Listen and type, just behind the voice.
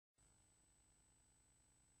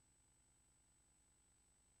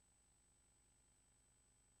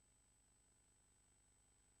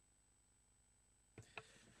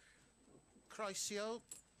Croesio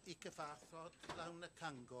I gyfarfod lawn y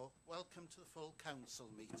Cango. Welcome to the full council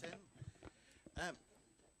meeting.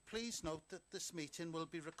 Please note that this meeting will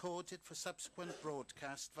be recorded for subsequent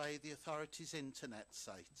broadcast via the authority's internet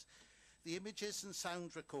site. The images and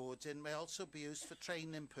sound recording may also be used for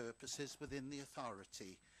training purposes within the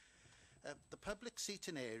authority. The public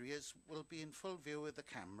seating areas will be in full view of the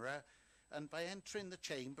camera, and by entering the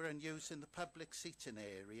chamber and using the public seating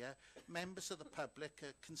area, members of the public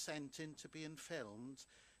are consenting to being filmed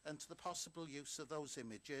and to the possible use of those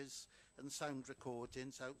images and sound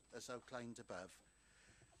recordings as outlined above.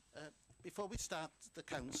 Before we start the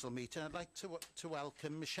council meeting, I'd like to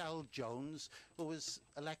welcome Michelle Jones, who was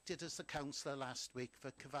elected as the councillor last week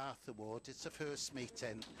for Cyfarthfa Ward. It's her first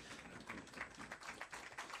meeting.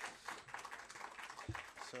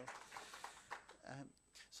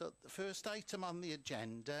 So the first item on the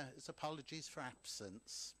agenda is apologies for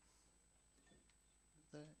absence.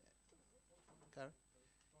 Gareth?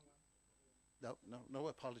 No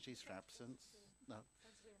apologies for absence. No.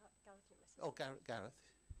 Oh, Gareth.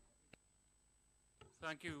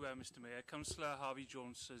 Thank you, Mr Mayor. Councillor Harvey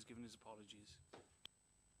Jones has given his apologies.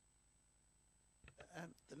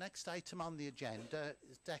 The next item on the agenda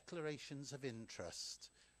is declarations of interest.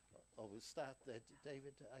 We'll start there.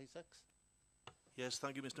 David Isaacs. Yes,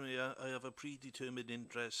 thank you, Mr Mayor. I have a predetermined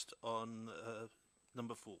interest on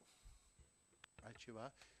number 4. Right, you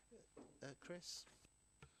are. Chris?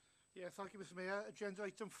 Yeah, thank you, Mr Mayor. Agenda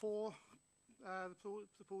item 4, the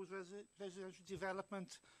proposed residential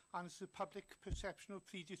development and the public perception of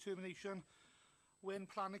predetermination. When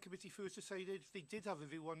Planning Committee first decided they did have a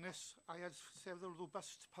view on this, I had several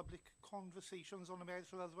robust public conversations on the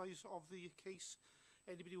merits or otherwise of the case.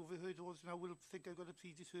 Anybody overheard those now will think I've got a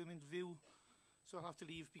predetermined view. So I'll have to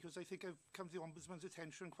leave because I think I've come to the Ombudsman's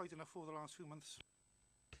attention quite enough over the last few months.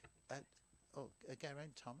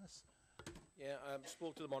 Geraint Thomas. Yeah, I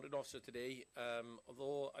spoke to the monitoring officer today.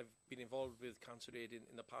 Although I've been involved with Cancer Aid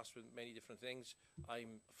in the past with many different things,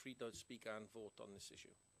 I'm free to speak and vote on this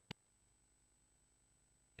issue.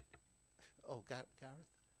 Gareth?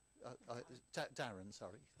 Darren,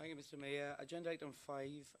 sorry. Thank you, Mr Mayor. Agenda item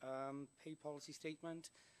 5, pay policy statement.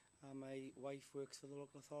 My wife works for the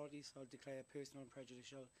local authority, so I'll declare a personal and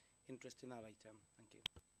prejudicial interest in that item. Thank you.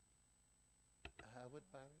 Howard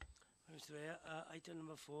Barry. Mr Mayor, item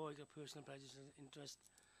number 4, I got personal prejudicial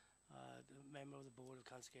interest. The member of the board of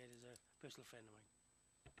Cancergate is a personal friend of mine.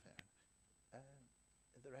 Fair.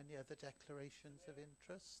 Are there any other declarations of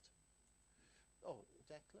interest?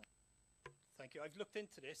 Declan. Thank you. I've looked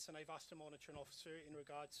into this and I've asked the monitoring officer in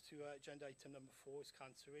regards to agenda item number 4 is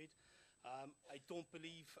Cancer Aid. I don't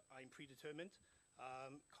believe I'm predetermined.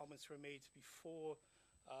 Comments were made before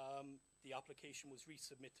the application was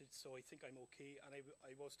resubmitted, so I think I'm okay. And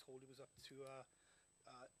I was told it was up to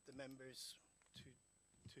the members to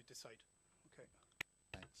decide. Okay.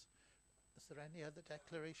 Thanks. Is there any other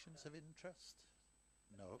declarations of interest?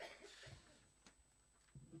 No.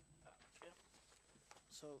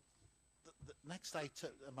 So the next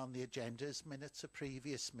item on the agenda is minutes of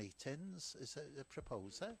previous meetings. Is there a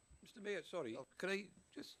proposer? Mr Mayor, sorry, can I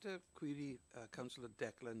just query Councillor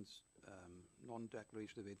Declan's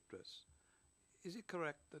non-declaration of interest? Is it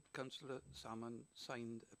correct that Councillor Salmon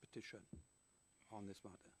signed a petition on this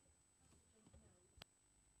matter?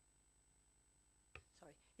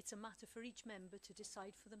 Sorry, it's a matter for each member to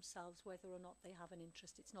decide for themselves whether or not they have an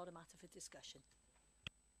interest. It's not a matter for discussion.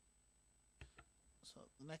 So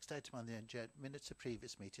the next item on the agenda, minutes of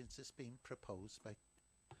previous meetings, has been proposed by...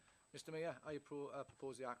 Mr Mayor, I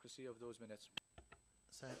propose the accuracy of those minutes.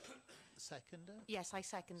 Seconder? Yes, I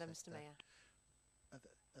second them, Mr Mayor. Are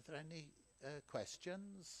there any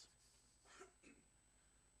questions?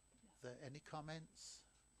 Are there any comments?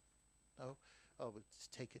 No? We'll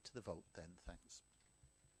just take it to the vote then, thanks.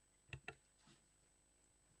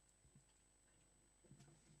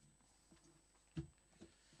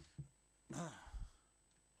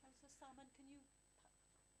 Councillor Salmon, can you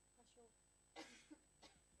pass your... Very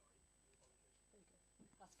good.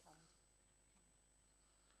 That's kind.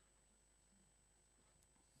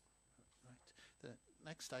 Right. The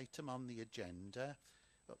next item on the agenda...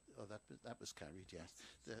 that was carried, yes.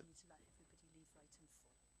 So we need to let everybody leave item 4.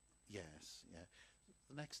 Yes, yeah.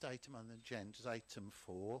 The next item on the agenda is item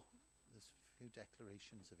 4. There's a few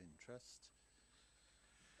declarations of interest.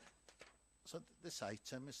 So this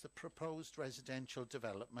item is the proposed residential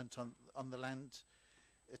development on the land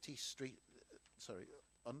at East Street,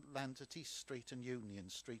 on land at East Street and Union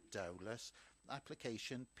Street, Dowlais,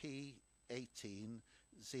 application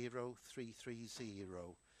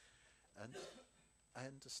P180330. And I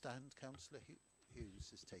understand Councillor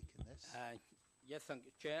Hughes is taking this. Yes, thank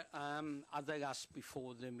you, Chair. As I asked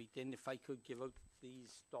before the meeting, if I could give out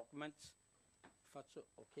these documents, if that's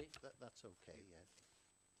okay. That's okay, yeah.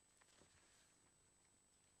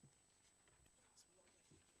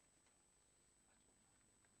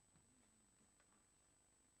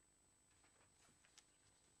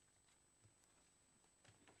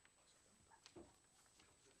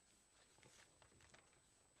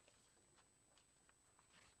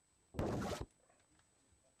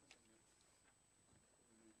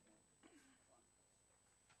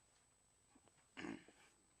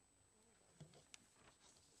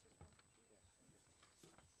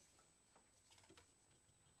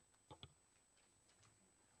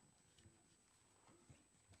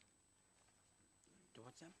 Do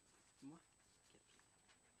what's them? More?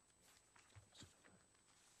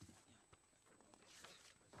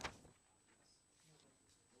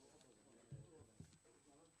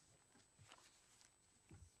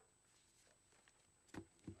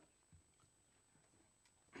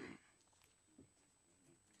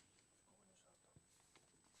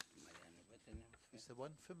 Is there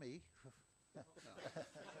one for me?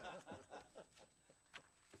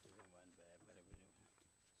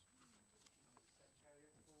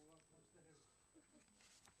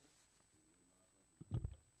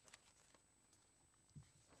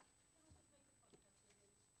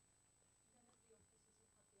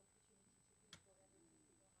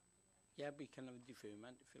 Yeah, we can have a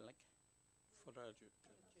deferment if you like, for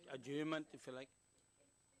adjournment if you like.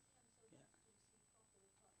 Yeah.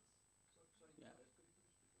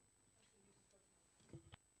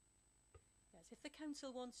 Yes, if the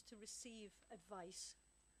council wants to receive advice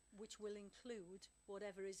which will include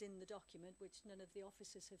whatever is in the document, which none of the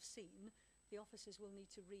officers have seen, the officers will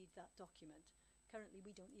need to read that document. Currently,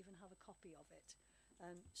 we don't even have a copy of it.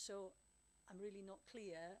 So I'm really not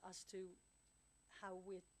clear as to how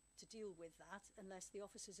we're to deal with that unless the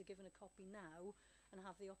officers are given a copy now and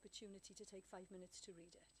have the opportunity to take 5 minutes to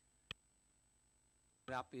read it.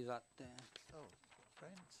 Happy that. Oh,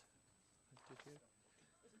 Brent, did you?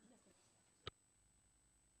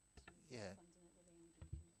 Yeah.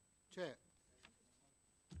 Chair.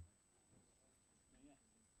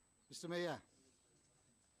 Mr. Mayor.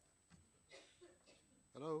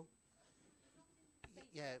 Hello?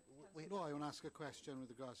 Yeah. No, I want to ask a question with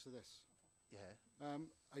regards to this. Yeah.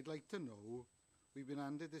 I'd like to know, we've been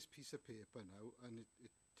handed this piece of paper now, and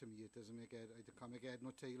to me it doesn't make head, I can't make head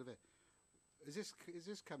nor tail of it. Is this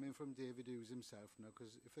coming from David Hughes himself now?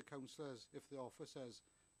 Because if the councillors, if the officers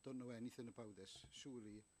don't know anything about this,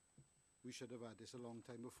 surely we should have had this a long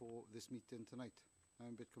time before this meeting tonight.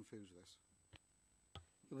 I'm a bit confused with this.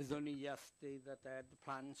 It was only yesterday that I had the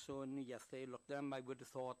plans, so only yesterday I looked at them. I would have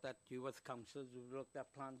thought that you as councillors would have looked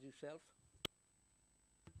at plans yourself.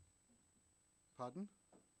 Pardon?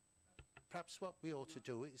 Perhaps what we ought to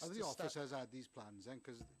do is Have to the start- officers had these plans then?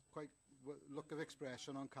 Because quite look of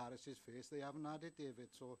expression on Carris's face, they haven't had it,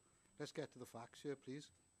 David. So let's get to the facts here, please.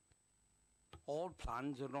 All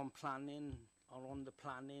plans are on planning, are on the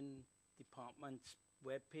planning department's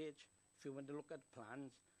webpage. If you want to look at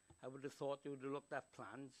plans, I would have thought you would have looked at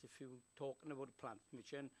plans. If you were talking about a plan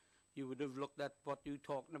permission, you would have looked at what you're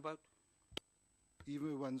talking about.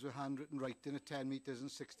 Even the ones with handwritten writing at 10 metres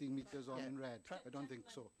and 16 metres on in red. I don't think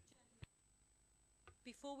so.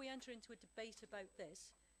 Before we enter into a debate about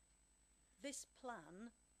this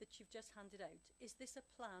plan that you've just handed out, is this a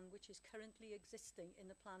plan which is currently existing in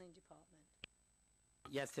the planning department?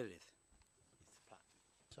 Yes, it is. It's a plan.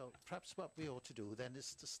 So perhaps what we ought to do then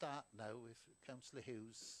is to start now if Councillor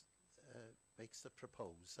Hughes makes the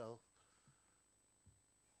proposal.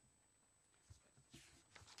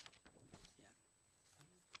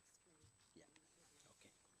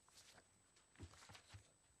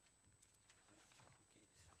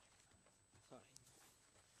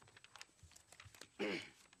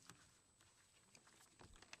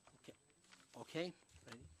 Okay,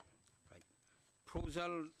 ready? Right.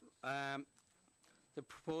 Proposal, the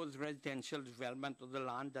proposed residential development of the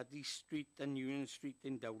land at East Street and Union Street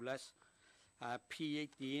in Dowlas,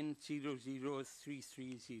 P18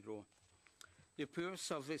 00330. The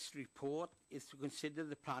purpose of this report is to consider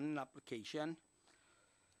the planning application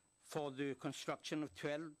for the construction of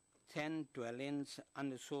 10 dwellings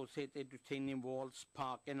and associated retaining walls,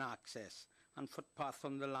 parking access, and footpath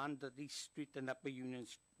on the land at East Street and Upper Union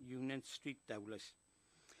Street, Dowlas.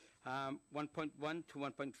 1.1 to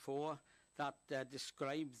 1.4 that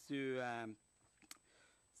describes the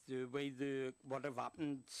way what have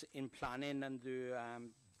happened in planning and the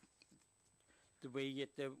way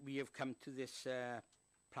we have come to this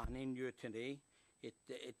planning year today.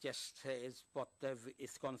 It just is what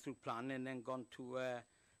it's gone through planning and gone to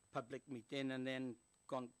public meeting and then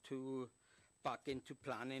gone to back into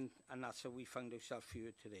planning, and that's how we found ourselves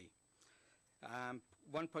here today.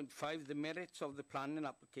 1.5, the merits of the planning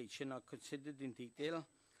application are considered in detail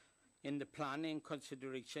in the planning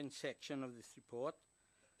consideration section of this report.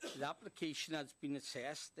 The application has been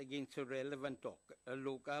assessed against a relevant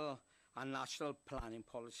local and national planning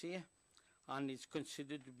policy and is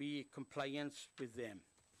considered to be in compliance with them.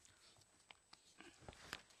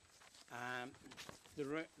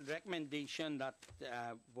 The recommendation that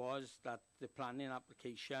was that the planning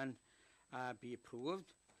application be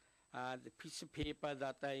approved. The piece of paper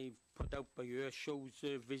that I put out by you shows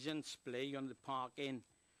a vision display on the parking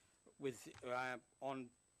with on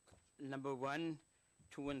number 1,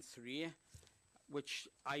 2 and 3, which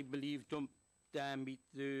I believe don't meet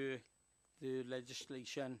the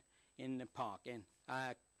legislation in the parking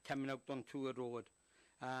coming out onto a road.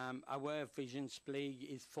 Our vision display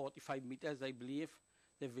is 45 metres, I believe.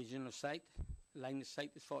 The vision of sight, line of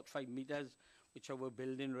sight is 45 metres, which our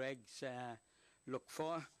building regs look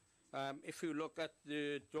for. If you look at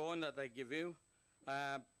the drawing that I give you,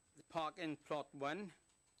 the parking plot 1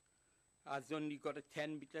 has only got a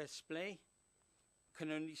 10 metre display.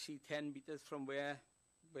 Can only see 10 metres from where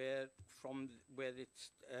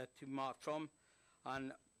it's to mark from,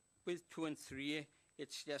 and with 2 and 3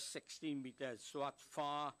 it's just 16 metres, so that's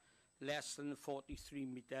far less than the 43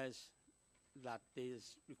 metres that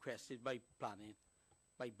is requested by planning,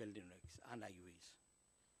 by building regs and highways.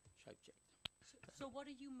 So what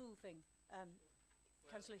are you moving,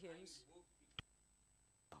 Councillor Hughes?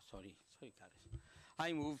 Oh, sorry, Caris.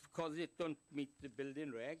 I move because it don't meet the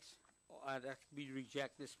building regs, that we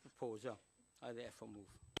reject this proposal. I therefore move.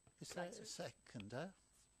 Is there a seconder?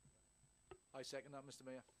 I second that, Mr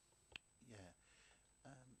Mayor. Yeah.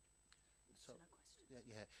 So,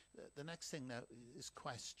 the next thing now is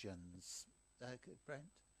questions. Brent?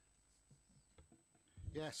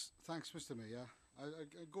 Yes, thanks, Mr Mayor. I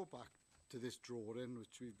go back to this drawing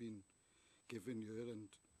which we've been given here, and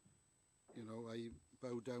you know, I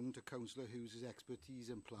bow down to Councillor Hughes' expertise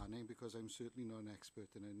in planning, because I'm certainly not an expert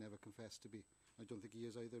and I never confess to be. I don't think he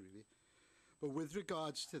is either, really. But with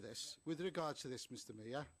regards to this, Mr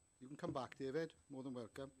Mayor, you can come back, David, more than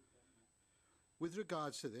welcome. With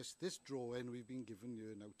regards to this drawing we've been given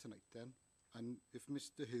you now tonight then, and if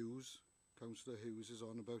Mr Hughes, Councillor Hughes, is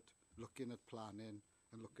on about looking at planning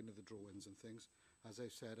and looking at the drawings and things, as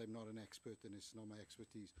I've said, I'm not an expert in this, not my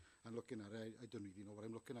expertise, and looking at it, I don't really know what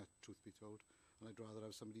I'm looking at, truth be told, and I'd rather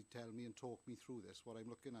have somebody tell me and talk me through this, what I'm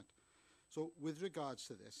looking at. So with regards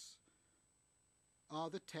to this, are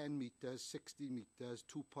the 10 metres, 60 metres,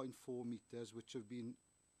 2.4 metres, which have been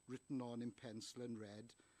written on in pencil and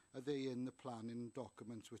red, are they in the planning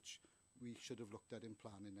documents which we should have looked at in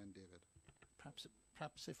planning then, David?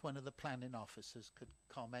 Perhaps if one of the planning officers could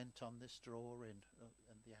comment on this drawing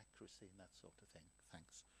and the accuracy and that sort of thing.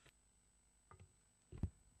 Thanks.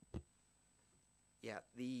 Yeah,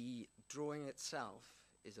 the drawing itself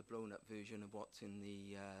is a blown-up version of what's in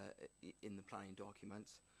the planning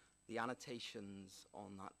documents. The annotations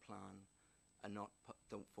on that plan are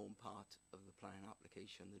don't form part of the planning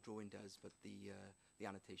application. The drawing does, but the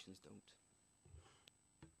annotations don't.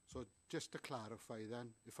 So just to clarify then,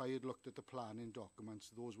 if I had looked at the planning documents,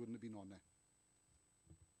 those wouldn't have been on there?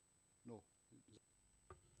 No?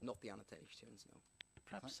 Not the annotations, no.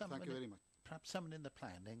 Thank you very much. Perhaps someone in the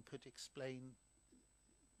planning could explain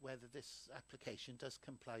whether this application does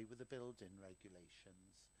comply with the building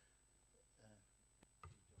regulations.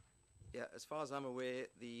 Yeah, as far as I'm aware,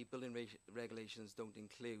 the building regulations don't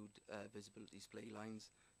include visibility display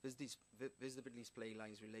lines. Visibility display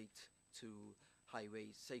lines relate to highway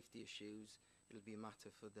safety issues. It'll be a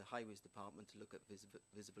matter for the Highways Department to look at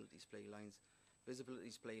visibility display lines. Visibility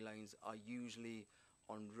display lines are usually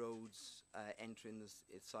on roads entering the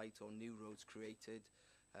site or new roads created.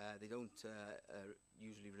 They don't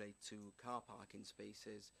usually relate to car parking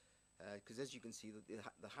spaces, because as you can see,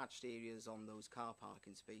 the hatched areas on those car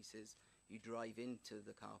parking spaces, you drive into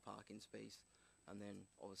the car parking space and then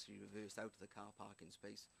obviously reverse out of the car parking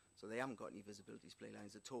space. So they haven't got any visibility display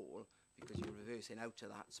lines at all, because you're reversing out of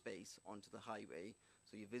that space onto the highway.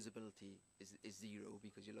 So your visibility is zero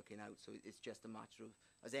because you're looking out. So it's just a matter of,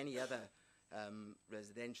 as any other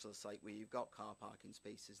residential site where you've got car parking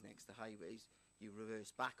spaces next to highways, you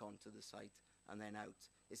reverse back onto the site and then out.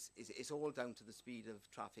 It's all down to the speed of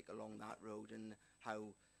traffic along that road and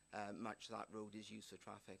how much that road is used for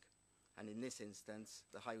traffic. And in this instance,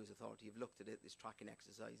 the Highways Authority have looked at it. There's tracking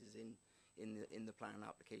exercises in the planning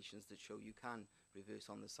applications that show you can reverse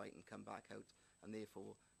on the site and come back out, and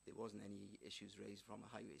therefore there wasn't any issues raised from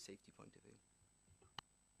a highway safety point of view.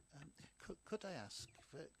 Could I ask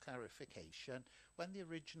for clarification? When the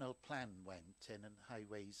original plan went in and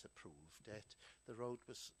Highways approved it, the road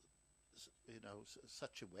was,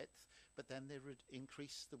 such a width, but then they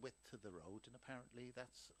increased the width of the road, and apparently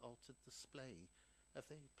that's altered the display. Have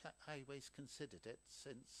the Highways considered it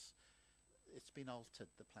since it's been altered,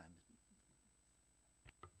 the plan?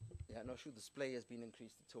 Yeah, not sure the display has been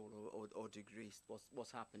increased at all or decreased.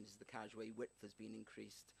 What's happened is the carriageway width has been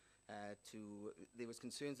increased. There was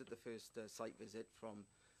concerns at the first site visit from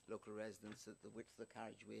local residents that the width of the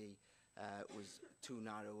carriageway was too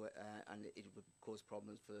narrow and it would cause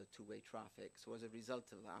problems for two-way traffic. So as a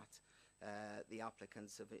result of that, the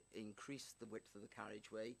applicants have increased the width of the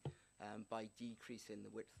carriageway by decreasing the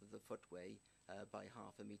width of the footway by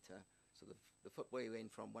half a metre. So the footway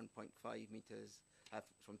went from 1.5 metres,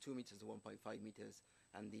 from 2 metres to 1.5 metres,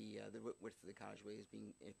 and the width of the carriageway has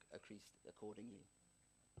been increased accordingly.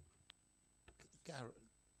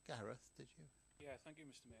 Gareth, did you? Yeah, thank you,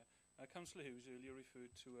 Mr Mayor. Councillor Hughes earlier referred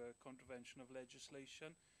to a contravention of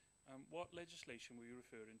legislation. What legislation were you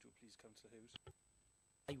referring to, please, Councillor Hughes?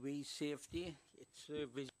 Highway safety. It's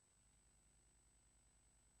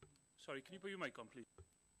Sorry, can you put your mic on, please?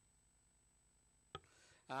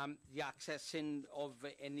 the accessing of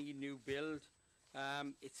any new build.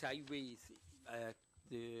 It's highways.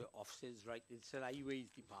 The officers, right? It's a highways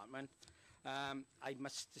department. I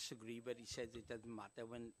must disagree, but he says it doesn't matter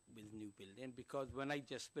with new building, because when I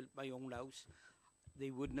just built my own house,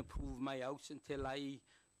 they wouldn't approve my house until I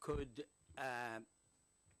could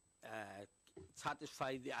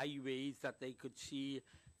satisfy the highways, that they could see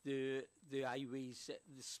the highways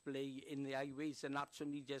display in the highways, and that's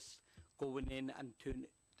only just going in and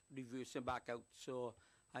reversing back out. So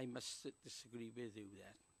I must disagree with you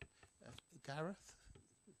there. Gareth?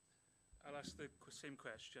 I'll ask the same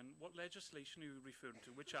question. What legislation are you referring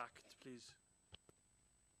to? Which act, please?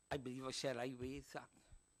 I believe I said Highways Act.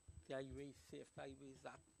 The Highways, Safe Highways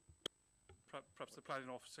Act. Perhaps the planning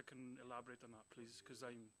officer can elaborate on that, please, because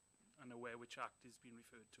I'm unaware which act is being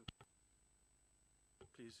referred to.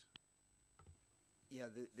 Please. Yeah,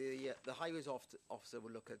 the highways officer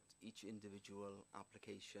will look at each individual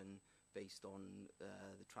application based on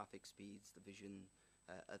the traffic speeds, the vision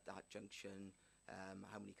at that junction,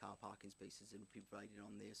 how many car parking spaces will be provided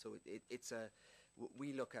on there. So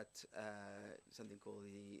we look at something called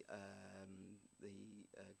the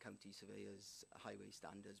county surveyors highway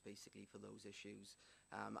standards, basically, for those issues,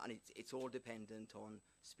 and it's all dependent on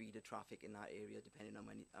speed of traffic in that area, depending on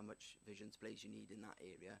how much vision displays you need in that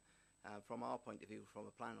area. From our point of view, from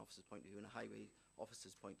a plan officer's point of view and a highway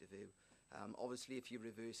officer's point of view, obviously if you're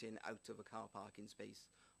reversing out of a car parking space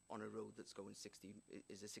on a road that's going 60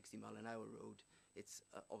 mile an hour road, it's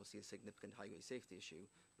obviously a significant highway safety issue.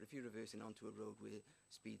 But if you're reversing onto a road where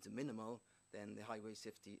speeds are minimal, then the highway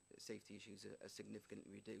safety issues are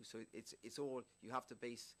significantly reduced. So it's all, you have to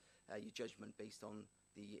base your judgment based on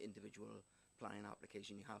the individual planning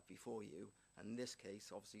application you have before you. And in this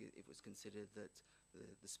case, obviously, it was considered that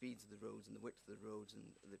the speeds of the roads and the width of the roads and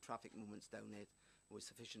the traffic movements down it was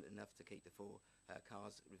sufficient enough to cater for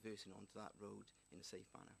cars reversing onto that road in a safe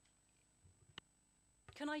manner.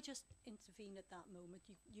 Can I just intervene at that moment?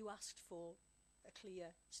 You asked for a clear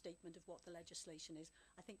statement of what the legislation is.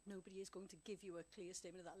 I think nobody is going to give you a clear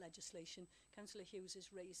statement of that legislation. Councillor Hughes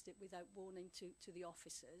has raised it without warning to the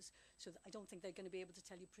officers, so that I don't think they're going to be able to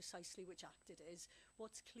tell you precisely which act it is.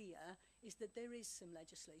 What's clear is that there is some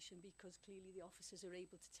legislation, because clearly the officers are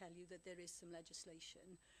able to tell you that there is some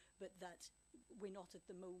legislation, but that we're not at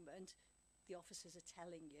the moment. The officers are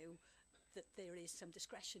telling you that there is some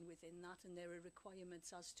discretion within that, and there are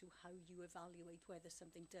requirements as to how you evaluate whether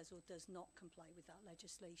something does or does not comply with that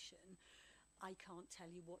legislation. I can't tell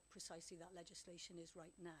you what precisely that legislation is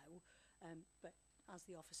right now, but as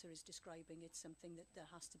the officer is describing, it's something that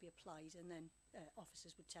has to be applied, and then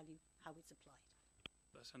officers would tell you how it's applied.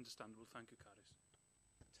 That's understandable. Thank you, Caris.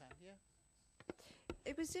 Tanya?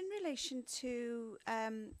 It was in relation to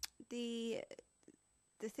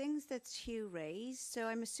the things that Hugh raised. So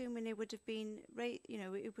I'm assuming it would have been,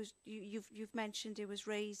 it was you've mentioned it was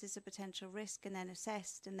raised as a potential risk and then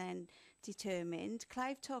assessed and then determined.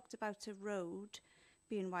 Clive talked about a road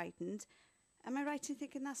being widened. Am I right in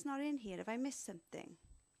thinking that's not in here? Have I missed something?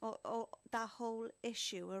 Or that whole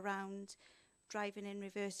issue around driving in,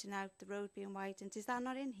 reversing out, the road being widened, is that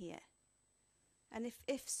not in here? And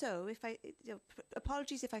if so,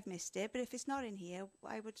 apologies if I've missed it, but if it's not in here,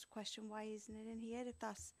 I would question why isn't it in here, if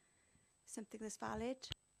that's something that's valid?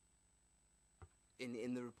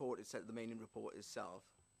 In the report itself, the main report itself,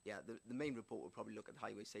 yeah, the main report will probably look at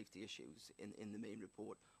highway safety issues in the main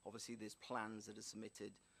report. Obviously, there's plans that are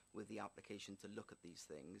submitted with the application to look at these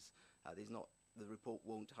things. The report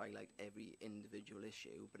won't highlight every individual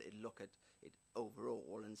issue, but it'll look at it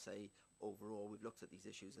overall and say, overall, we've looked at these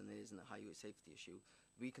issues and there isn't a highway safety issue.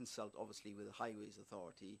 We consult, obviously, with the Highways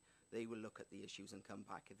Authority. They will look at the issues and come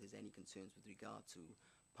back if there's any concerns with regard to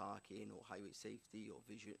parking or highway safety or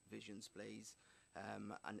vision displays,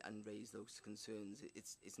 and raise those concerns.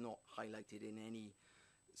 It's not highlighted in any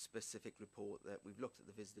specific report that we've looked at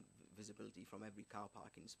the visibility from every car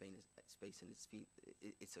parking space and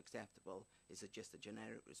it's acceptable. It's just a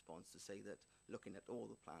generic response to say that looking at all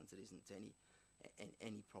the plans, there isn't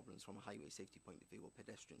any problems from a highway safety point of view or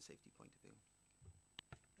pedestrian safety point of view.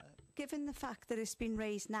 Given the fact that it's been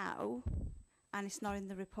raised now and it's not in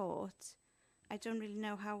the report, I don't really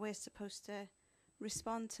know how we're supposed to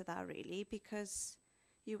respond to that, really, because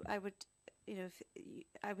I would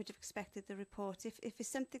have expected the report. If it's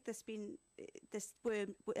something that's been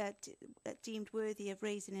deemed worthy of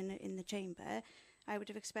raising in the chamber, I would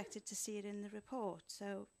have expected to see it in the report.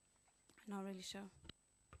 So I'm not really sure.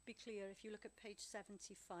 Be clear, if you look at page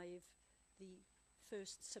 75, the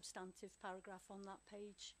first substantive paragraph on that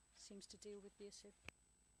page seems to deal with the issue.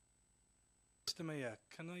 Mr Mayor,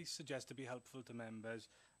 can I suggest to be helpful to members?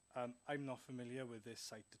 I'm not familiar with this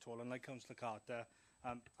site at all, and like Councillor Carter,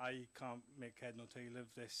 I can't make head nor tail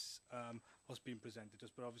of this, what's been presented to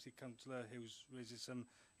us, but obviously Councillor Hughes raises some,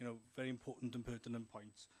 very important and pertinent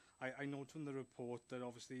points. I note from the report that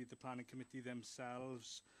obviously the Planning Committee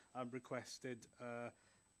themselves requested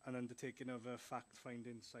an undertaking of a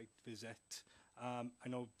fact-finding site visit. I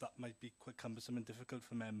know that might be quite cumbersome and difficult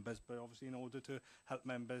for members, but obviously in order to help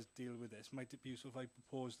members deal with this, might it be useful if I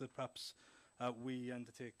propose that perhaps we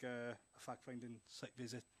undertake a fact-finding site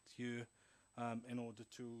visit here in order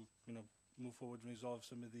to, move forward and resolve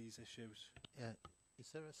some of these issues? Yeah. Is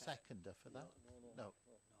there a seconder for that? No.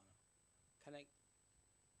 Can I?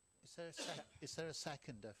 Is there a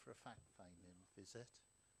seconder for a fact-finding visit?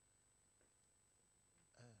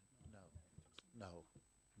 No.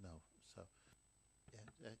 So,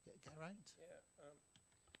 yeah, Geraint? Yeah.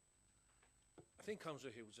 I think Councillor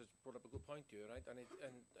Hughes has brought up a good point here, right? And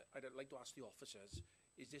I'd like to ask the officers,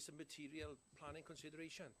 is this a material planning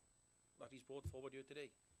consideration that he's brought forward here today?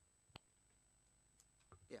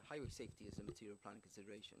 Yeah, highway safety is a material planning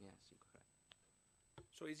consideration, yes, you're correct.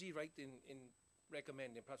 So is he right in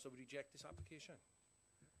recommending perhaps that we reject this application?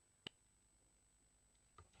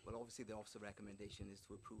 Well, obviously the officer recommendation is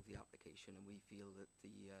to approve the application, and we feel that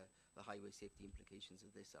the highway safety implications of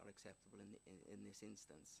this are acceptable in this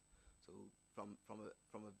instance. So from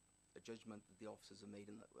a judgment that the officers have made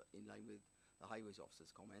in line with the highways officer's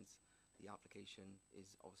comments, the application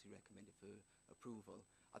is obviously recommended for approval.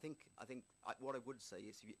 I think what I would say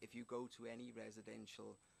is if you go to any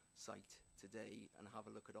residential site today and have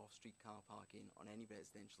a look at off-street car parking on any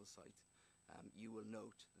residential site, you will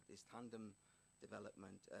note that this tandem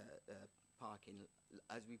development parking,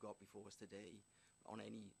 as we've got before us today, on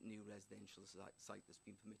any new residential site that's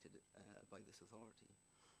been permitted by this authority.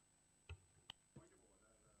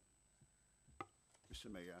 Mr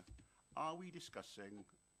Mayor, are we discussing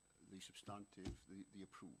the substantive, the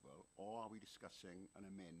approval, or are we discussing an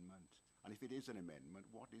amendment? And if it is an amendment,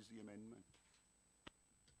 what is the amendment?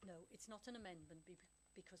 No, it's not an amendment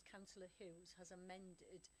because Councillor Hughes has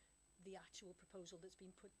amended the actual proposal that's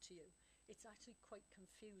been put to you. It's actually quite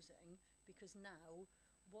confusing because now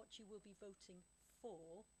what you will be voting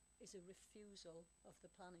for is a refusal of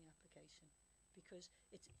the planning application, because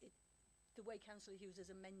the way Councillor Hughes has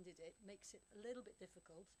amended it makes it a little bit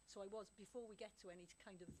difficult. So before we get to any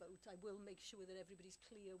kind of vote, I will make sure that everybody's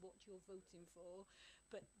clear what you're voting for.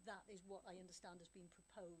 But that is what I understand has been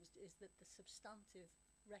proposed, is that the substantive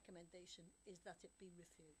recommendation is that it be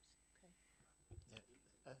refused. Okay.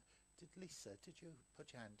 Yeah. Did you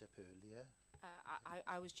put your hand up earlier?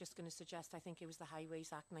 I was just going to suggest, I think it was the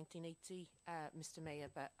Highways Act 1980, Mr Mayor,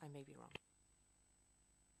 but I may be wrong.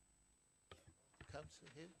 Councillor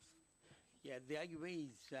Hughes? Yeah, the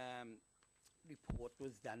highways report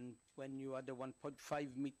was done when you had a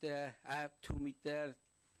 1.5 metre, 2 metre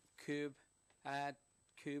curb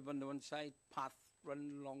on the one side, path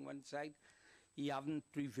running along one side. You haven't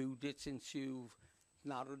reviewed it since you've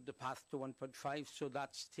narrowed the path to 1.5, so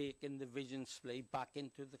that's taken the vision display back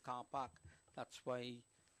into the car park. That's why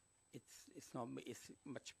it's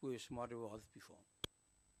much worse than what it was before.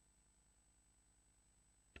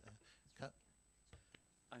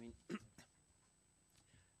 I mean,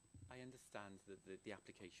 I understand that the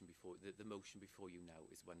application before, the motion before you now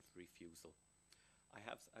is one for refusal.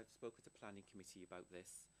 I've spoken to the planning committee about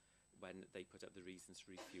this when they put up the reasons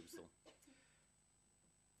for refusal.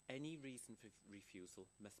 Any reason for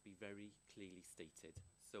refusal must be very clearly stated.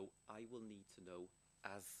 So I will need to know,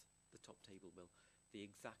 as the top table will, the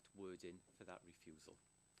exact wording for that refusal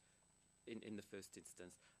in the first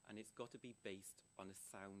instance, and it's got to be based on a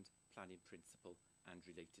sound planning principle and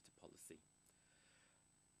related to policy.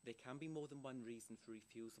 There can be more than one reason for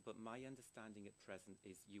refusal, but my understanding at present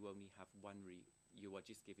is you only have you are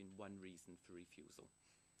just giving one reason for refusal.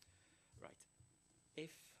 Right.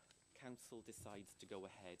 If council decides to go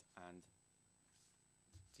ahead and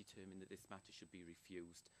determine that this matter should be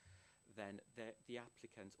refused, then the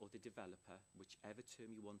applicant or the developer, whichever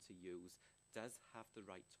term you want to use, does have the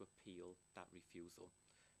right to appeal that refusal.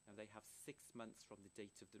 Now, they have 6 months from the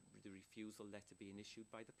date of the refusal letter being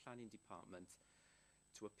issued by the planning department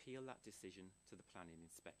to appeal that decision to the planning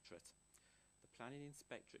inspectorate. The planning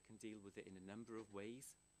inspectorate can deal with it in a number of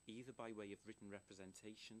ways, either by way of written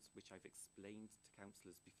representations, which I've explained to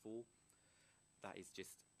councillors before. That is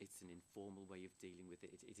just, it's an informal way of dealing with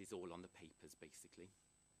it. It is all on the papers, basically.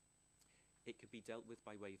 It could be dealt with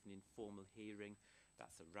by way of an informal hearing.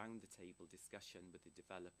 That's a round-the-table discussion with the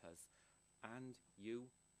developers. And you,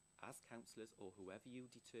 as councillors, or whoever you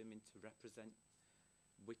determine to represent,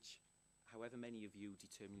 however many of you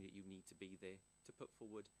determine that you need to be there, to put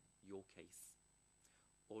forward your case.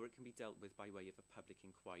 Or it can be dealt with by way of a public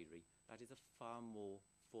inquiry. That is a far more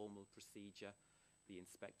formal procedure. The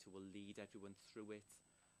inspector will lead everyone through it,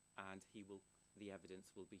 and the evidence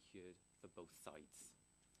will be heard for both sides.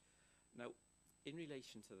 Now, in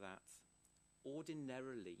relation to that,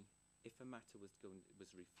 ordinarily, if a matter was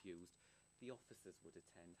refused, the officers would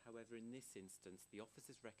attend. However, in this instance, the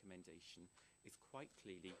officer's recommendation is quite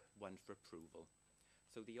clearly one for approval.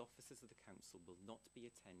 So the officers of the council will not be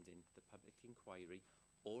attending the public inquiry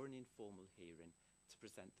or an informal hearing to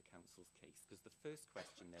present the council's case, because the first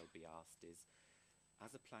question they'll be asked is,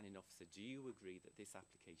 as a planning officer, do you agree that this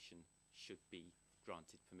application should be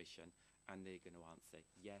granted permission? And they're going to answer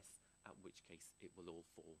yes, at which case it will all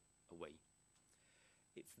fall away.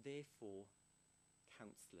 It's therefore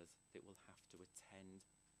councillors that will have to attend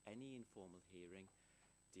any informal hearing,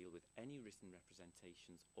 deal with any written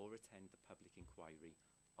representations, or attend the public inquiry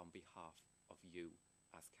on behalf of you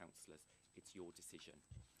as councillors. It's your decision.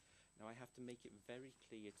 Now, I have to make it very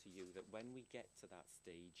clear to you that when we get to that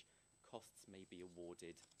stage, costs may be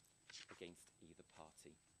awarded against either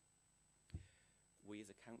party. We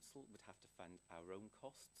as a council would have to fund our own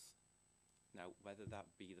costs. Now, whether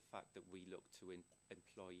that be the fact that we look to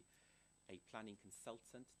employ a planning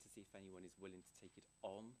consultant to see if anyone is willing to take it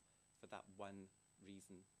on for that one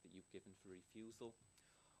reason that you've given for refusal,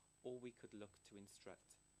 or we could look to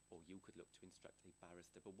instruct, or you could look to instruct a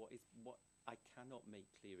barrister. But what I cannot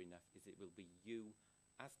make clear enough is it will be you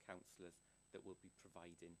as councillors that will be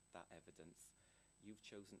providing that evidence. You've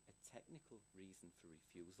chosen a technical reason for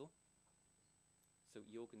refusal, so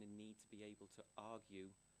you're going to need to be able to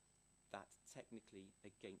argue that technically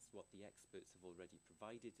against what the experts have already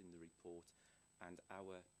provided in the report and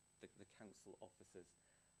the council officers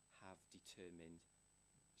have determined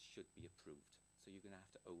should be approved. So you're going to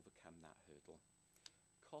have to overcome that hurdle.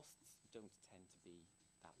 Costs don't tend to be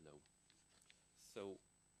that low. So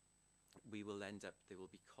there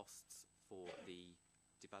will be costs for the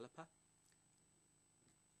developer.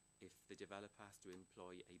 If the developer has to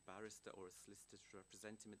employ a barrister or a solicitor to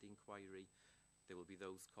represent him at the inquiry, there will be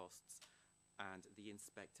those costs, and the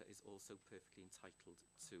inspector is also perfectly entitled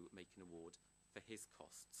to make an award for his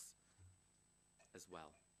costs as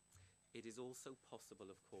well. It is also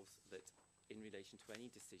possible, of course, that in relation to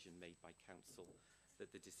any decision made by council,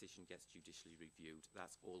 that the decision gets judicially reviewed.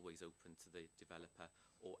 That's always open to the developer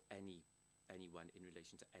or anyone in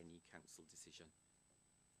relation to any council decision.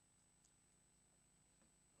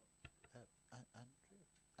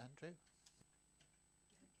 Andrew?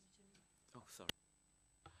 Oh, sorry.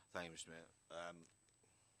 Thank you, Mr. Mayor.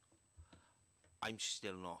 I'm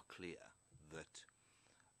still not clear that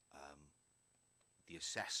the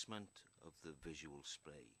assessment of the visual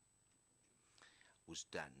spray was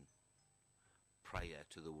done prior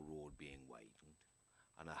to the road being widened,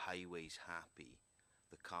 and a highway's happy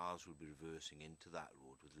the cars will be reversing into that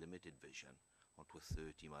road with limited vision onto a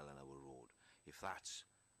 30-mile-an-hour road. If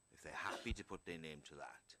they're happy to put their name to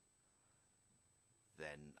that,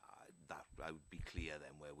 then I would be clear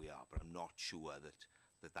then where we are, but I'm not sure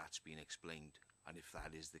that that's been explained, and if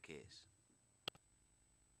that is the case.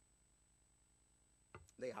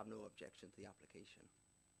 They have no objection to the application.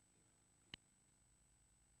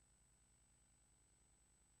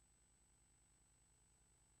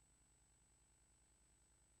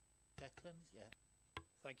 Declan, yeah.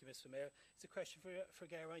 Thank you, Mr. Mayor. It's a question for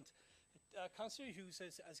Geraint. Councillor Hughes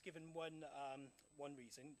has given one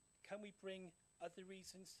reason. Can we bring other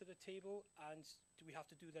reasons to the table, and do we have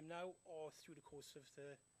to do them now or through the course of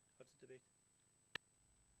the debate?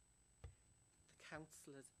 The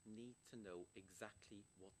councillors need to know exactly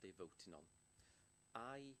what they're voting on.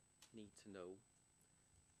 I need to know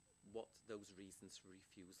what those reasons for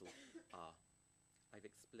refusal are. I've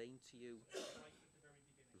explained to you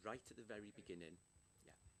right at the very beginning.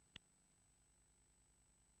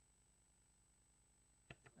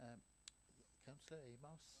 Yeah. Councillor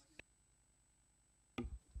Amos?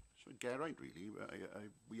 So get right, really.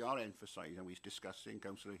 We are emphasising, we're discussing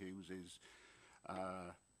Councillor Hughes's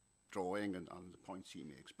drawing and the points he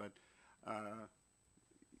makes, but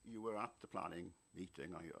you were at the planning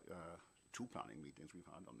meeting, two planning meetings we've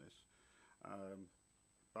had on this.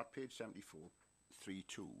 At page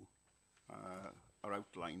 74.3.2 are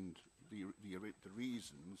outlined the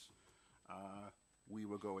reasons we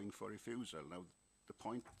were going for refusal. Now, the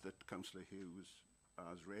point that Councillor Hughes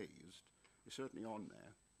has raised is certainly on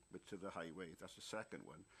there, but to the highway, that's the second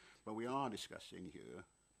one. But we are discussing here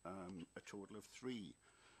a total of three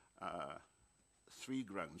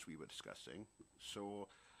grounds we were discussing. So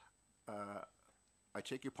I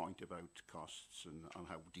take your point about costs and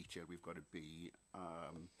how detailed we've got to be,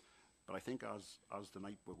 but I think as the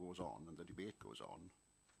night goes on and the debate goes on,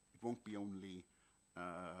 it won't be only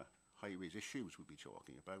highways issues we'll be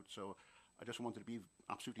talking about. So I just wanted to be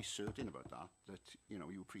absolutely certain about that you know,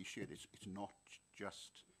 you appreciate it's not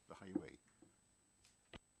just the highway.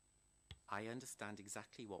 I understand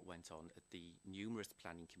exactly what went on at the numerous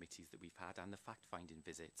planning committees that we've had and the fact-finding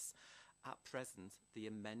visits. At present, the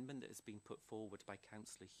amendment that has been put forward by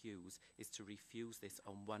Councillor Hughes is to refuse this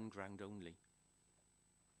on one ground only.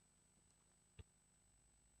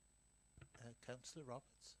 Councillor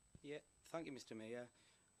Roberts? Yeah, thank you, Mr. Mayor.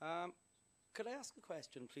 Could I ask a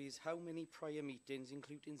question, please? How many prior meetings,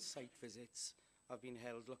 including site visits, have been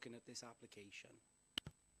held looking at this application?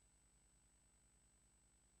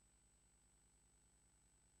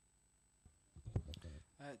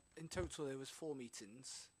 In total, there was 4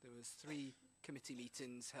 meetings. There was 3 committee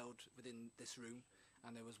meetings held within this room,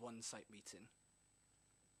 and there was 1 site meeting.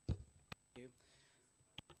 Thank you.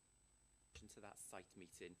 To that site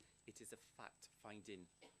meeting, it is a fact-finding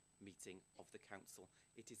meeting of the council.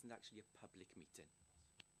 It isn't actually a public meeting.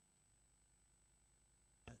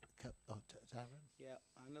 Darren? Yeah,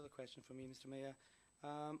 another question from me, Mr. Mayor.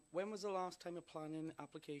 When was the last time a planning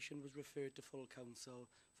application was referred to full council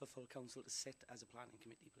for full council to sit as a planning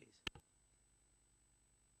committee, please?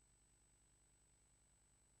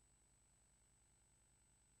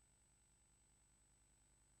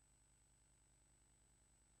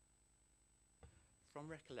 From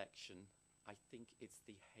recollection, I think it's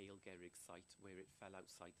the Hale Gerrig site where it fell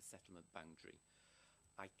outside the settlement boundary.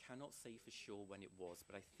 I cannot say for sure when it was,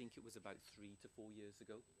 but I think it was about 3 to 4 years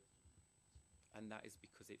ago. And that is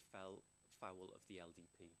because it fell foul of the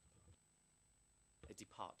LDP. A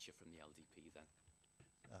departure from the LDP then.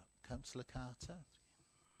 Councillor Carter?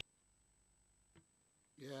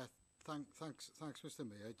 Yeah, thanks, Mr.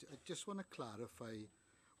 Mayor. I just want to clarify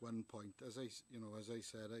one point. As I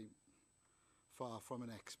said, I'm far from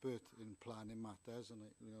an expert in planning matters, and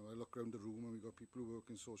I look around the room and we've got people who work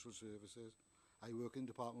in social services. I work in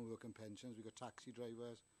Department of Work and Pensions. We've got taxi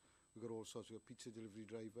drivers. We've got all sorts. We've got pizza delivery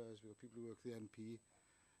drivers. We've got people who work for the NP.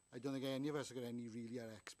 I don't think any of us have got any really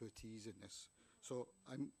expertise in this. So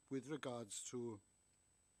I'm with regards to.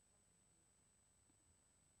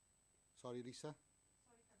 Sorry, Lisa.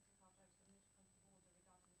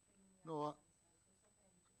 No.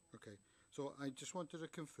 Okay. So I just wanted to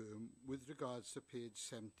confirm with regards to page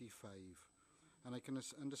 75, and I can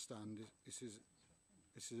understand this is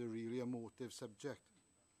a really emotive subject.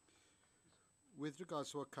 With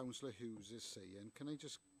regards to what Councillor Hughes is saying, can I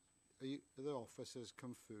just, are the officers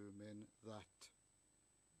confirming that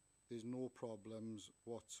there's no problems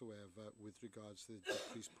whatsoever with regards to the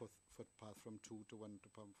decreased footpath from 2 to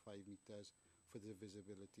 1.5 metres for the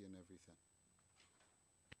visibility and everything?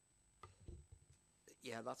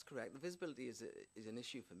 Yeah, that's correct. The visibility is an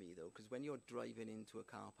issue for me, though, because when you're driving into a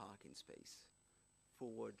car parking space,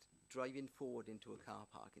 driving forward into a car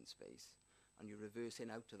parking space, and you're reversing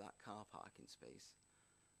out to that car parking space,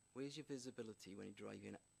 where's your visibility when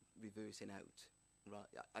you're reversing out? Right,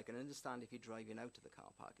 I can understand if you're driving out of the car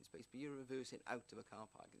parking space, but you're reversing out of a car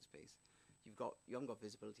parking space. You haven't got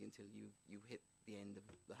visibility until you hit the end of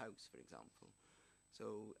the house, for example.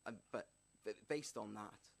 So, but based on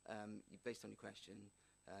that, based on your question,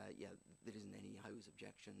 yeah, there isn't any house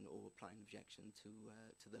objection or planning objection to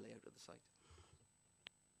the layout of the site.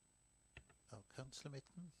 Councillor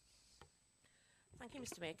Mitten? Thank you,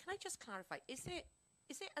 Mr Mayor. Can I just clarify, is it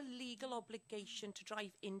a legal obligation to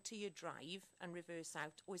drive into your drive and reverse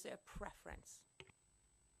out, or is it a preference?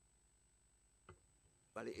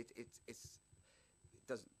 Well, it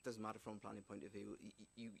doesn't matter from a planning point of view.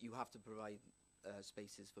 You have to provide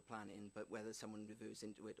spaces for planning, but whether someone reverses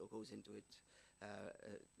into it or goes into it,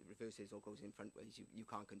 reverses or goes in front ways, you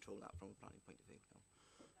can't control that from a planning point of view.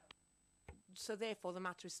 No. So therefore the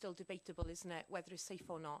matter is still debatable, isn't it, whether it's safe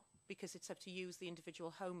or not, because it's up to you as the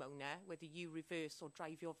individual homeowner whether you reverse or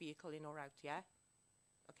drive your vehicle in or out, yeah?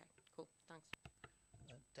 Okay, cool, thanks.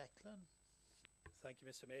 Declan? Thank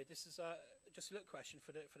you, Mr Mayor. This is just a little question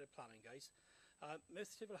for the planning guys.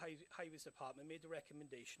 Merthyr Tydfil Highways Department made a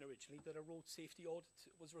recommendation originally that a road safety audit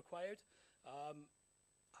was required.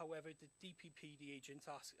 However, the DPP, the agent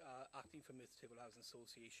acting for Merthyr Tydfil Housing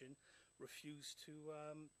Association, refused to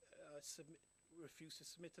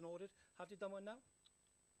submit an audit. Have they done one now?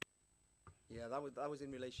 Yeah, that was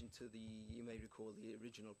in relation to you may recall, the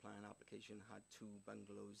original plan application had 2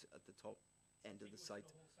 bungalows at the top end of the site.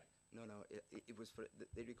 No, it was for,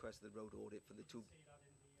 they requested the road audit for the 2.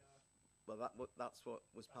 Well, that's what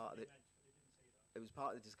was part of it. It was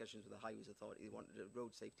part of the discussions with the Highways Authority. They wanted a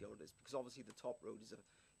road safety audit because obviously the top road is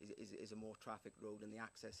a more traffic road, and the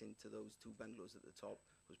access into those 2 bungalows at the top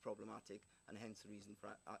was problematic, and hence the reason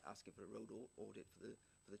for asking for a road audit for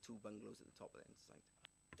the 2 bungalows at the top of the end site.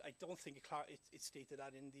 I don't think it stated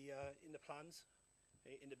that in the plans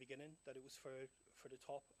in the beginning that it was for the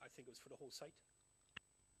top. I think it was for the whole site.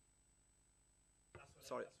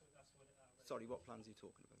 Sorry, what plans are you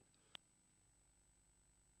talking about?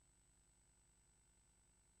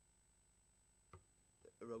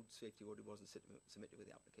 A road safety audit wasn't submitted with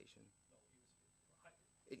the application.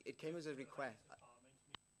 It came as a request.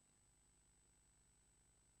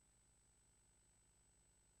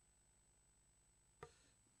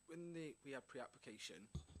 When we had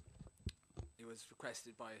pre-application, it was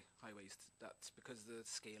requested by Highways that because of the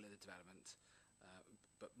scale of the development,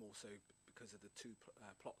 but more so because of the 2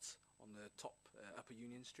 plots on the top Upper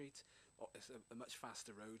Union Street, it's a much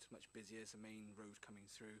faster road, much busier. It's a main road coming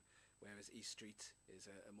through, whereas East Street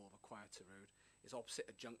is a more of a quieter road. It's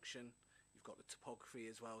opposite a junction. You've got the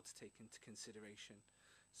topography as well to take into consideration.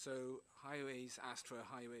 So Highways asked for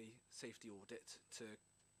a highway safety audit to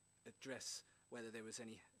address whether there was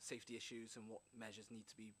any safety issues and what measures need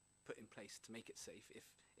to be put in place to make it safe,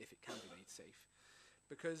 if it can be made safe.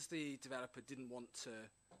 Because the developer didn't want to,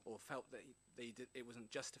 or felt that it wasn't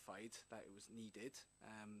justified that it was needed,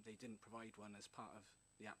 they didn't provide one as part of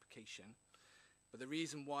the application. But the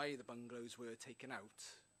reason why the bungalows were taken out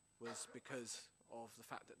was because of the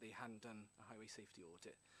fact that they hadn't done a highway safety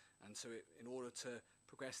audit. And so in order to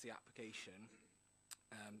progress the application,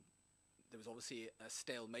 there was obviously a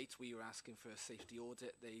stalemate. We were asking for a safety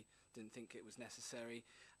audit. They didn't think it was necessary.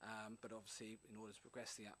 But obviously, in order to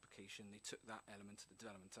progress the application, they took that element of the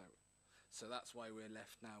development out. So that's why we're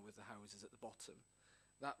left now with the houses at the bottom.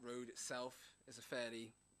 That road itself is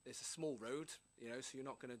it's a small road, you know, so you're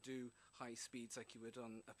not going to do high speeds like you would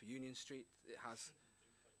on Upper Union Street. It has,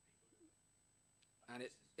 and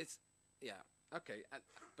it's yeah, okay.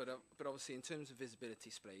 But obviously, in terms of visibility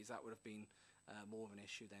displays, that would have been more of an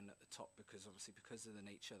issue then at the top, because obviously because of the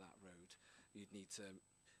nature of that road, you'd need to.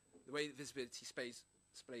 The way that visibility displays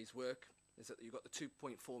work is that you've got the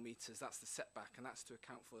 2.4 metres, that's the setback, and that's to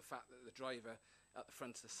account for the fact that the driver at the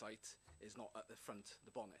front of the site is not at the front of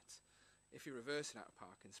the bonnet. If you're reversing out a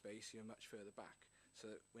parking space, you're much further back. So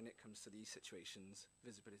that when it comes to these situations,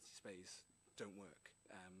 visibility displays don't work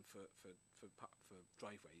for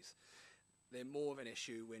driveways. They're more of an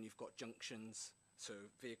issue when you've got junctions, so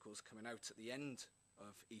vehicles coming out at the end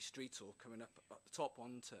of East Street or coming up at the top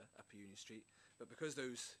onto Upper Union Street. But because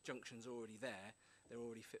those junctions are already there, they're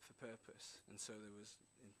already fit for purpose. And so there was,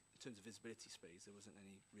 in terms of visibility displays, there wasn't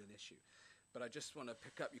any real issue. But I just want to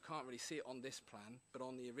pick up, you can't really see it on this plan, but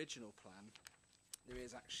on the original plan, there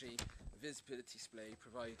is actually a visibility display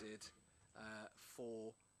provided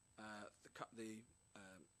for the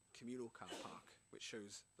communal car park, which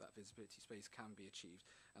shows that visibility space can be achieved.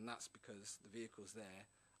 And that's because the vehicles there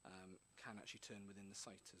can actually turn within the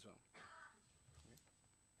site as well.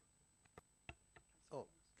 Oh,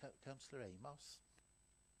 Councillor Amos.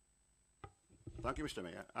 Thank you, Mr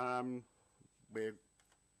Mayor. We're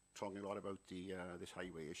talking a lot about this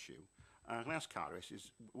highway issue. Can I ask Caris,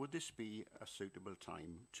 would this be a suitable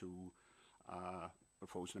time to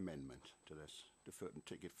propose an amendment to this, to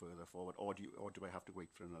take it further forward, or do I have to wait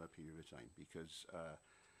for another period of time? Because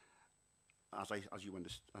as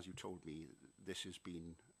you told me, this has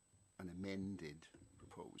been an amended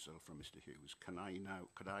proposal from Mr Hughes. Could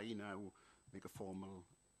I now make a formal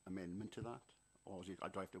amendment to that, or is it,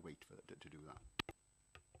 do I have to wait for to do that?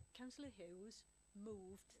 Councillor Hughes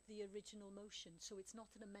moved the original motion, so it's not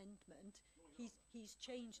an amendment. He's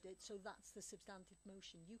changed it, so that's the substantive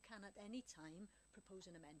motion. You can at any time propose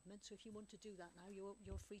an amendment, so if you want to do that now,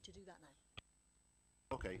 you're free to do that now.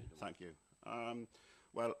 Okay, thank you.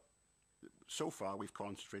 Well, so far we've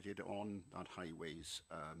concentrated on that highways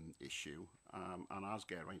issue, and as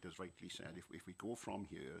Geraint has rightly said, if we go from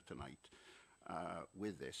here tonight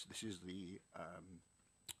with this is the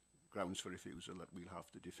grounds for refusal that we'll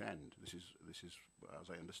have to defend. This is as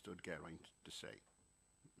I understood Geraint to say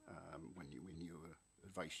when you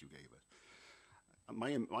advice you gave us.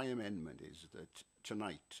 My amendment is that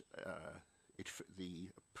tonight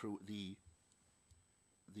the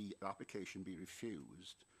application be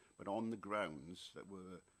refused, but on the grounds that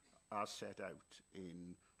were as set out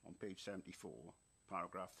on page 74,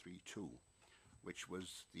 paragraph 3.2, which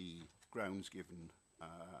was the grounds given,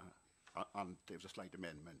 and there was a slight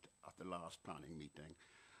amendment at the last planning meeting.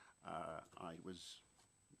 I was,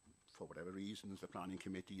 for whatever reasons, the planning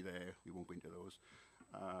committee there, we won't go into those,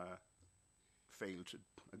 failed to,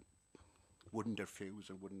 wouldn't refuse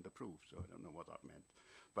and wouldn't approve, so I don't know what that meant.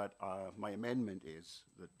 But my amendment is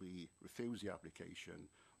that we refuse the application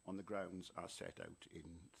on the grounds as set out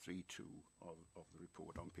in 3.2 of the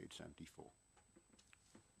report on page 74.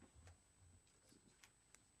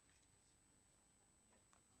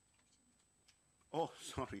 Oh,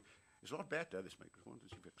 sorry. It's a lot better, this microphone,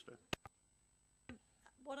 as you fixed it.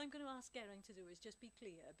 What I'm going to ask Geraint to do is just be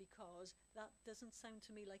clear, because that doesn't sound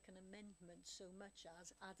to me like an amendment so much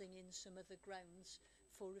as adding in some of the grounds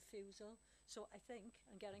for refusal. So I think,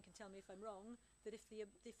 and Geraint can tell me if I'm wrong, that if the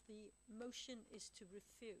motion is to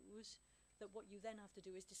refuse, that what you then have to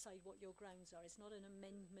do is decide what your grounds are. It's not an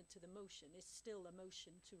amendment to the motion, it's still a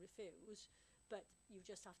motion to refuse, but you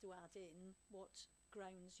just have to add in what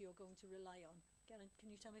grounds you're going to rely on. Geraint,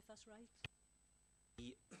 can you tell me if that's right?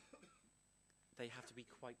 They have to be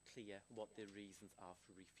quite clear what their reasons are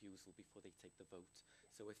for refusal before they take the vote.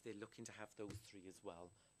 So if they're looking to have those three as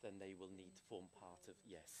well, then they will need to form part of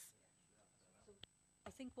yes. I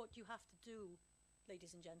think what you have to do,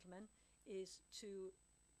 ladies and gentlemen, is to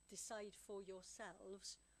decide for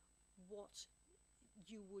yourselves what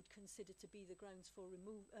you would consider to be the grounds for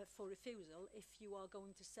refusal if you are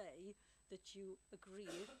going to say that you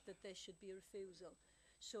agree that there should be a refusal.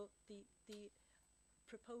 So the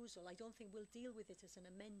proposal, I don't think we'll deal with it as an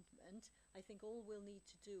amendment. I think all we'll need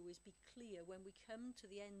to do is be clear when we come to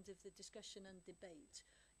the end of the discussion and debate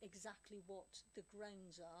exactly what the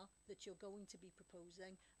grounds are that you're going to be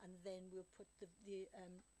proposing, and then we'll put the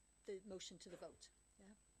motion to the vote.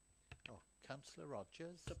 Yeah? Oh, Councillor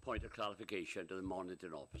Rogers. A point of clarification to the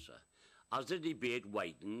monitoring officer. As the debate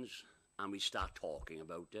widens and we start talking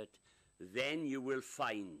about it, then you will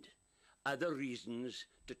find other reasons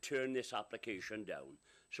to turn this application down.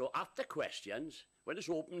 So after questions, when it's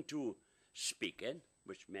open to speaking,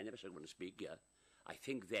 which many of us are going to speak here, I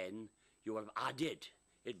think then you have added,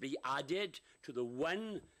 it'd be added to the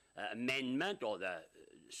one amendment or the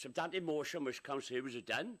substantive motion which Councillor Hughes has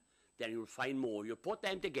done, then you'll find more. You put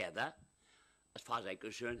them together, as far as I'm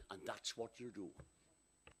concerned, and that's what you'll do.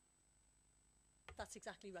 That's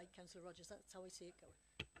exactly right, Councillor Rogers. That's how I see it going.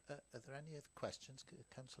 Are there any other questions,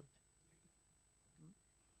 Councillor?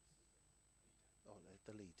 Oh,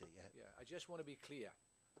 the leader, yeah. Yeah, I just want to be clear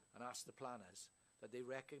and ask the planners that they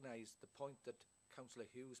recognise the point that Councillor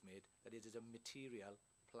Hughes made, that it is a material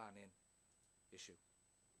planning issue.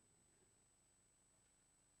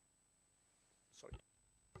 Sorry.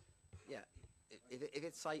 Yeah, if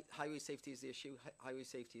it's highway safety is the issue, highway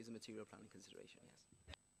safety is a material planning consideration, yes.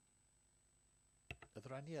 Are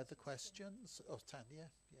there any other questions? Oh, Tanya,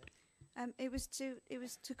 yeah. It was to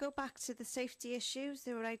go back to the safety issues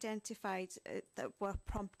that were identified that were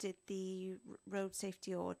prompted the road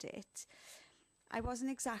safety audit. I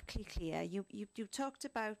wasn't exactly clear. You talked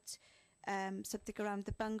about something around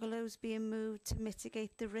the bungalows being moved to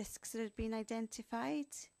mitigate the risks that had been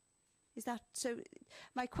identified. Is that so?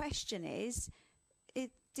 My question is,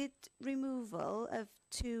 did removal of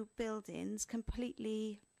 2 buildings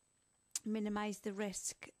completely minimise the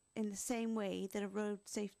risk in the same way that a road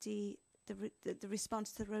safety, the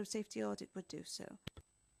response to the road safety audit would do so?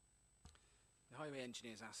 The highway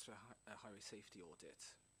engineers asked for a highway safety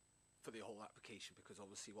audit for the whole application because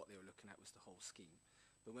obviously what they were looking at was the whole scheme.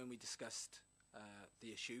 But when we discussed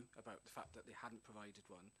the issue about the fact that they hadn't provided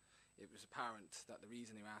one, it was apparent that the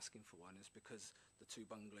reason they were asking for one is because the 2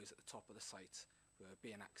 bungalows at the top of the site were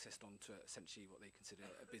being accessed onto essentially what they consider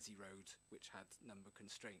a busy road which had number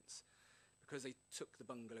constraints. Because they took the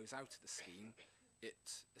bungalows out of the scheme,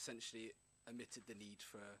 it essentially omitted the need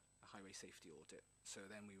for a highway safety audit. So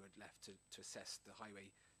then we were left to assess the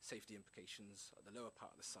highway safety implications at the lower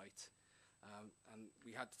part of the site. And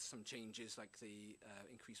we had some changes like the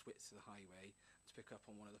increased width of the highway. To pick up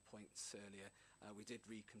on one of the points earlier, we did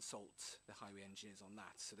reconsult the highway engineers on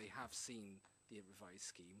that. So they have seen the revised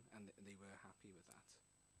scheme and they were happy with that.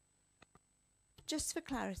 Just for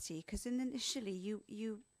clarity, because initially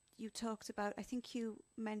you talked about, I think you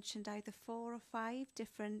mentioned either 4 or 5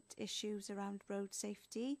 different issues around road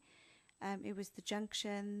safety. It was the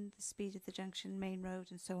junction, the speed of the junction, main road,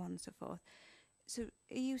 and so on and so forth. So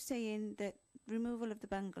are you saying that removal of the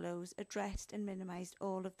bungalows addressed and minimised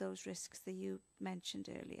all of those risks that you mentioned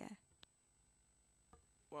earlier?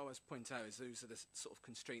 What I was pointing out is those are the sort of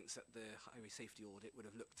constraints that the highway safety audit would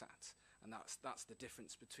have looked at, and that's the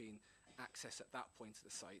difference between access at that point of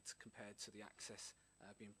the site compared to the access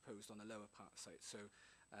being proposed on the lower part of the site. So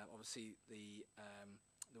obviously the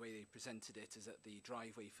way they presented it is that the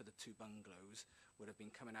driveway for the 2 bungalows would have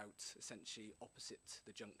been coming out essentially opposite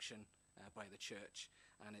the junction by the church,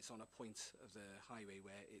 and it's on a point of the highway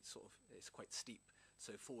where it's quite steep,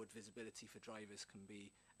 so forward visibility for drivers can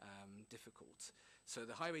be difficult. So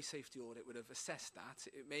the highway safety audit would have assessed that.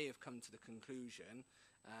 It may have come to the conclusion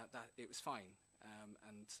that it was fine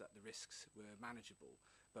and that the risks were manageable,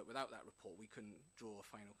 but without that report we couldn't draw a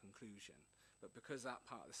final conclusion. But because that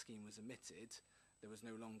part of the scheme was omitted, there was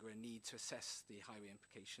no longer a need to assess the highway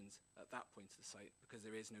implications at that point of the site, because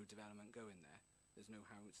there is no development going there. There's no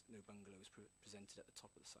bungalows presented at the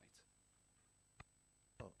top of the site.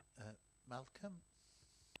 Oh, Malcolm?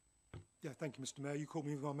 Yeah, thank you, Mr. Mayor. You caught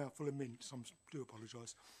me with my mouth full of mint, so I do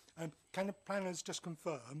apologise. Can the planners just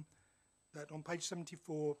confirm that on page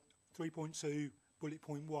 74, 3.2, bullet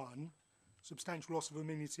point 1, substantial loss of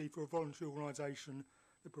amenity for a voluntary organisation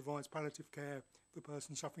that provides palliative care for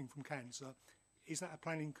persons suffering from cancer, is that a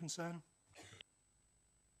planning concern?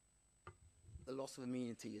 The loss of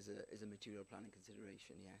amenity is a material planning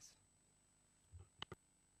consideration, yes.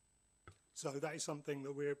 So that is something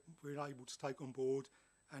that we're able to take on board,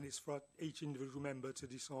 and it's for each individual member to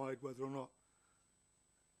decide whether or not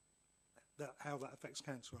how that affects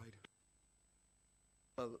cancer aid.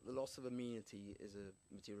 Well, the loss of amenity is a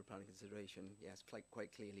material planning consideration, yes.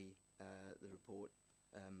 Quite clearly, the report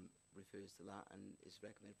refers to that and is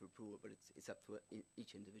recommended for approval, but it's up to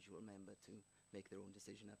each individual member to make their own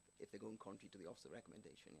decision if they're going contrary to the officer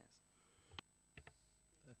recommendation, yes.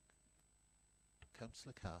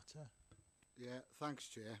 Councillor Carter. Yeah, thanks,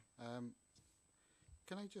 Chair.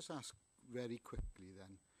 Can I just ask very quickly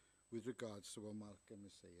then, with regards to what Malcolm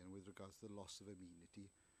was saying, with regards to the loss of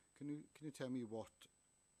amenity, can you tell me what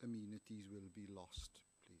amenities will be lost,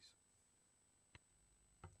 please?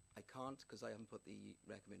 I can't, because I haven't put the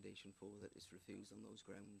recommendation forward that it's refused on those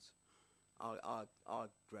grounds. Our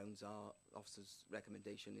grounds, our officer's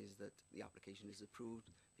recommendation is that the application is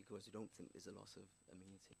approved because we don't think there's a loss of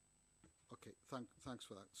amenity. Okay, thanks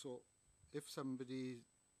for that. So, if somebody,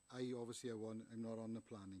 I'm not on the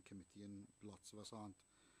planning committee, and lots of us aren't.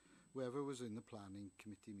 Whoever was in the planning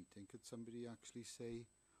committee meeting, could somebody actually say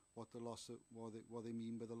what they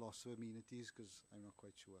mean by the loss of amenities? Because I'm not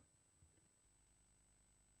quite sure.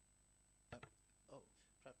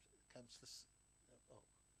 Perhaps Councillor...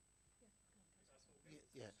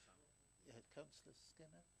 Yeah, Councillor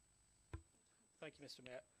Skinner. Thank you, Mr.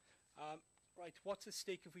 Mayor. Right, what's at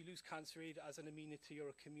stake if we lose cancer aid as an amenity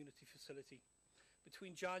or a community facility?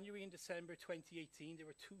 Between January and December 2018, there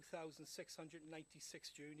were 2,696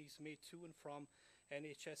 journeys made to and from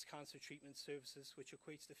NHS cancer treatment services, which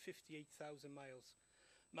equates to 58,000 miles.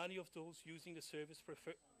 Many of those using the service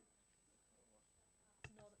prefer...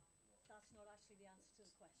 That's not actually the answer to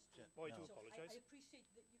the question. Oh, I do apologise. I appreciate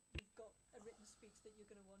that you've got a written speech that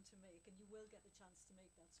you're going to want to make, and you will get the chance to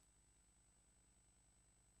make that.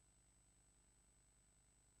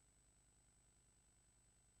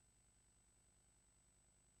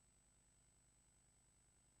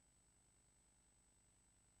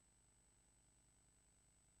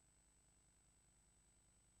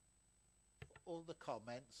 All the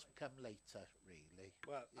comments come later, really.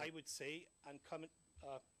 Well, yeah. I would say, and from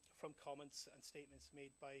comments and statements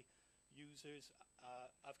made by users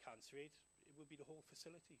of cancer aid, it would be the whole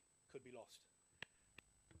facility could be lost.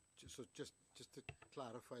 So just to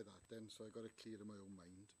clarify that then, so I got it clear in my own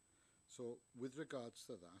mind. So with regards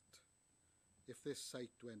to that, if this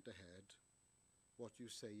site went ahead, what you're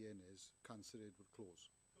saying is cancer aid would close.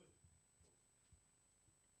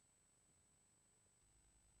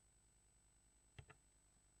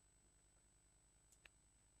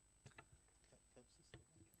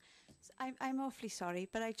 I'm awfully sorry,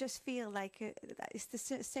 but I just feel like it's the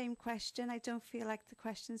same question. I don't feel like the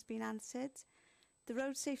question's been answered. the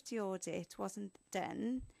road safety audit wasn't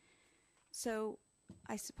done, so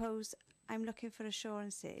I suppose I'm looking for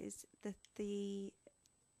assurances that the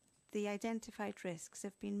identified risks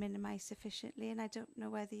have been minimised sufficiently, and I don't know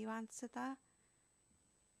whether you answered that.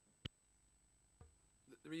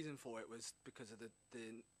 The reason for it was because of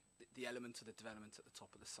the element of the development at the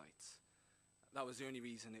top of the site. That was the only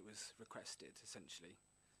reason it was requested, essentially.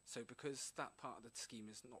 So because that part of the scheme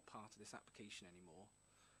is not part of this application anymore,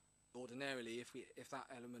 ordinarily, if that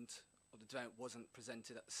element of the development wasn't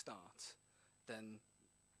presented at the start, then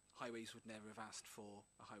Highways would never have asked for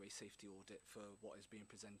a highway safety audit for what is being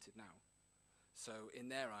presented now. So in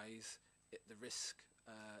their eyes, the risk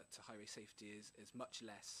to highway safety is much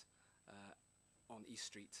less on East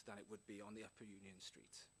Street than it would be on the Upper Union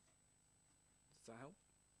Street. Does that help?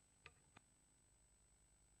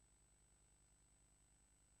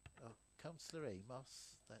 Oh, Councillor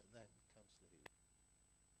Amos, then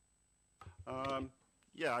Councillor Hughes.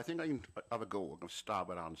 Yeah, I think I can have a go. I'm going to start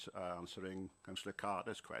with answering Councillor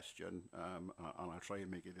Carter's question, and I'll try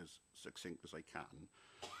and make it as succinct as I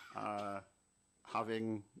can.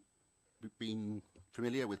 Having been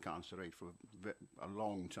familiar with Cancerate for a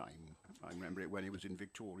long time, I remember it when it was in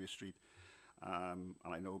Victoria Street, and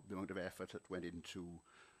I know the amount of effort that went into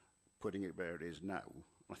putting it where it is now.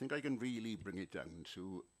 I think I can really bring it down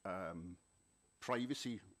to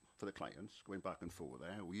privacy for the clients, going back and forth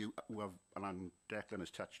there. And Declan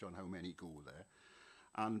has touched on how many go there,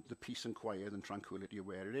 and the peace and quiet and tranquility of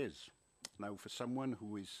where it is. Now, for someone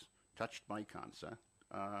who is touched by cancer,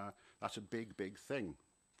 that's a big, big thing,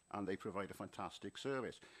 and they provide a fantastic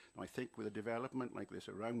service. Now, I think with a development like this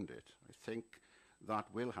around it, I think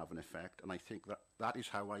that will have an effect, and I think that is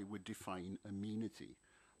how I would define amenity,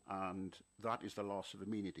 and that is the loss of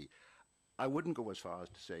amenity. I wouldn't go as far as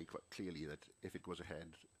to say quite clearly that if it goes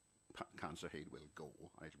ahead, Cancerhead will go,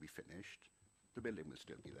 and it'll be finished. The building will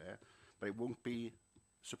still be there, but it won't be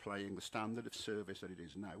supplying the standard of service that it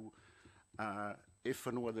is now. If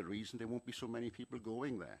for no other reason, there won't be so many people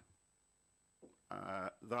going there.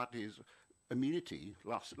 That is amenity,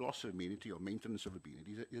 loss of amenity or maintenance of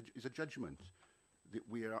amenity is a judgment.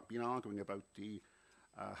 We have been arguing about the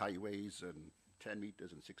highways and 10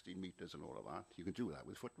 metres and 16 metres and all of that. You can do that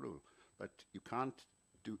with foot rule, but you can't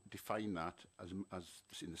define that as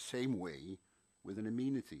in the same way with an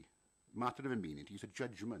amenity. Matter of amenity is a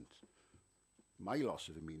judgment. My loss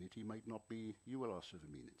of amenity might not be your loss of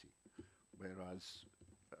amenity, whereas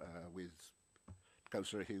with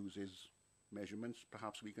Councillor Hughes's measurements,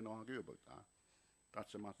 perhaps we can argue about that.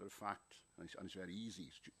 That's a matter of fact, and it's very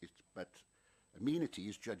easy. But amenity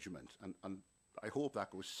is judgment, and I hope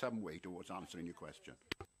that goes some way towards answering your question.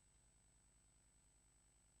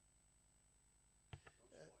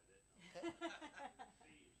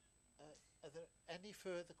 Are there any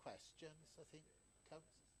further questions? I think,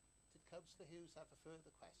 did Councillor Hughes have a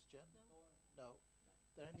further question? No.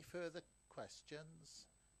 Are there any further questions?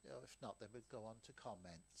 If not, then we'll go on to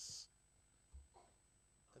comments.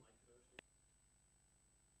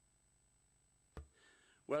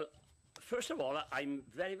 Well, first of all, I'm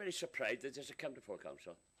very, very surprised that this has come to full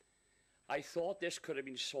council. I thought this could have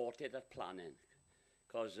been sorted at planning,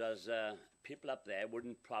 because as people up there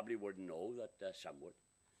probably wouldn't know that some would.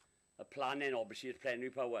 Planning obviously is plenary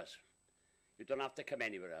powers. You don't have to come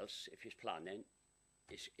anywhere else if it's planning.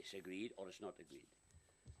 It's agreed or it's not agreed.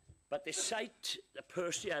 But the site,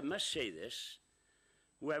 personally, I must say this,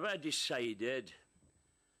 whoever decided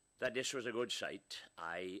that this was a good site,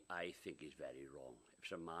 I think is very wrong, if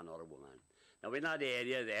it's a man or a woman. Now, in that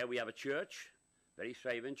area there, we have a church, very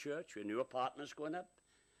thriving church, with newer partners going up.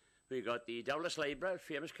 We got the Dowlas Library,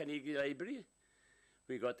 famous Carnegie Library.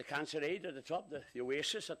 We got the Cancerade at the top, the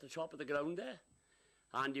Oasis at the top of the ground there.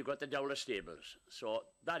 And you've got the Dowlas Stables. So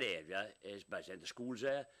that area is buzzing. The schools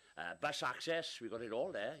there, bus access, we got it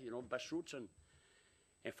all there, you know, bus routes. And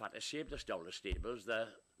in fact, I saved us Dowlas Stables. The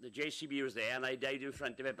JCB was there and I died in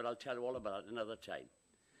front of it, but I'll tell you all about it another time.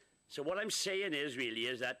 So what I'm saying is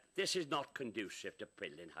that this is not conducive to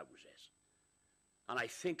building houses. And I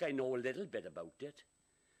think I know a little bit about it.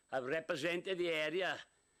 I've represented the area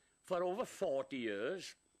for over 40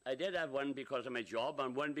 years. I did have one because of my job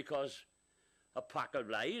and one because of pack of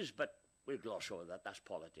lies, but we'll gloss over that. That's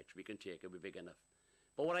politics. We can take it. We're big enough.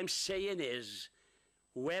 But what I'm saying is,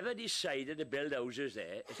 whoever decided to build houses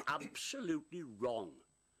there is absolutely wrong.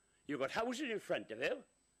 You've got houses in front of you.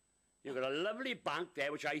 You've got a lovely bank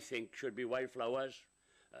there, which I think should be wildflowers,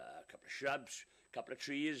 a couple of shrubs, a couple of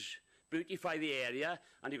trees, beautify the area,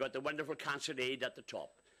 and you've got the wonderful Cancerade at the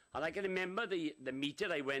top. And I can remember the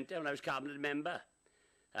meeting I went to when I was cabinet member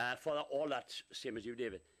for all that, same as you,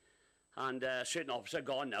 David. And a certain officer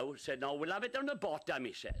gone now said, no, we'll have it down the bottom,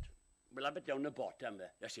 he said. We'll have it down the bottom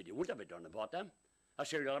there. I said, you won't have it down the bottom. I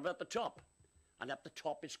said, you'll have it at the top. And at the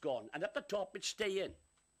top it's gone. And at the top it's staying.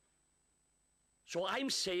 So I'm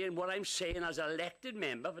saying what I'm saying as an elected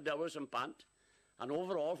member for Dowers and Pant, and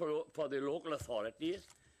overall for the local authorities,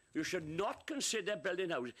 you should not consider building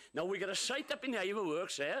houses. Now, we got a site up in the Ivor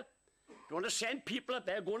Works there. If you want to send people up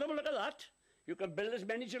there, go and have a look at that. You can build as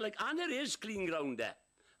many as you like. And there is clean ground there.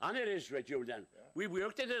 And it is, right, Julian. Yeah. We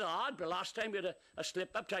worked at it hard, but last time we had a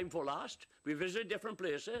slip-up time for last. We visited different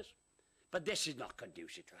places. But this is not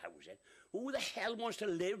conducive to housing. Who the hell wants to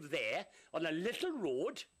live there on a little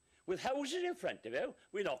road with houses in front of you?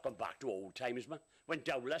 We're not going back to old times, man. When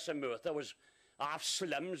Dowless and Merthyr was half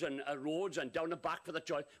slums and roads and down the back for the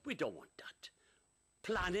joy. We don't want that.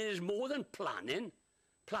 Planning is more than planning.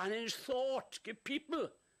 Planning is thought.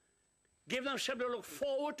 Give them something to look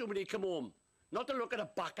forward to when they come home. Not to look at the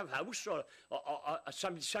back of house or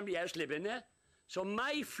somebody else living there. So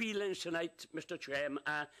my feelings tonight, Mr. Chairman,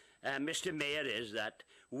 Mr. Mayor, is that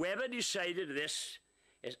whoever decided this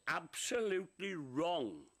is absolutely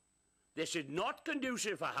wrong. This is not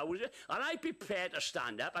conducive for housing, and I'm prepared to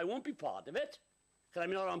stand up. I won't be part of it, because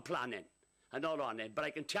I'm not on planning. I'm not on it. But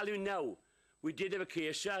I can tell you now, we did have a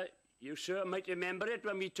case, you, sir, might remember it,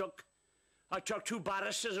 when I took 2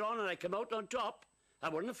 barristers on and I came out on top. I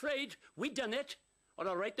wasn't afraid. We done it on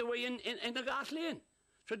a right away in the Garth Lane.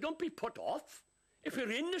 So don't be put off. If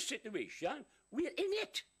you're in the situation, we're in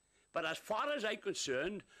it. But as far as I'm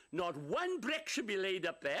concerned, not one brick should be laid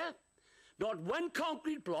up there, not one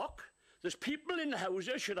concrete block. There's people in the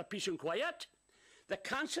houses should have peace and quiet. The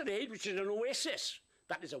Cancer Aid, which is an oasis,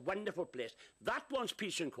 that is a wonderful place. That wants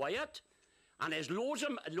peace and quiet. And there's loads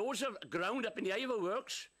of ground up in the Ivor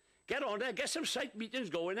Works. Get on there, get some site meetings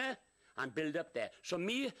going there, and build up there. So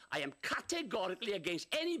me, I am categorically against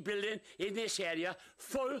any building in this area,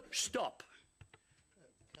 full stop.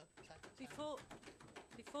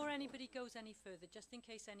 Before anybody goes any further, just in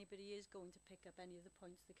case anybody is going to pick up any of the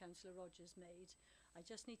points that Councillor Rogers made, I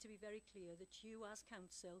just need to be very clear that you as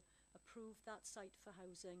council approved that site for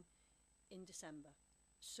housing in December.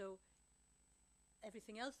 So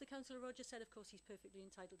everything else that Councillor Rogers said, of course, he's perfectly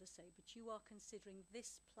entitled to say, but you are considering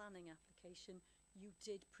this planning application, you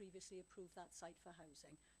did previously approve that site for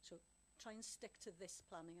housing. So try and stick to this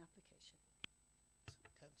planning application.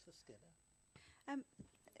 Councillor Skinner.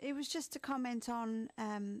 It was just a comment on,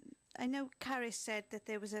 I know Caris said that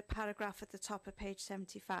there was a paragraph at the top of page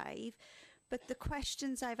 75, but the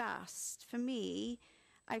questions I've asked, for me,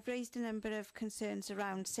 I've raised a number of concerns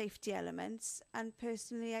around safety elements, and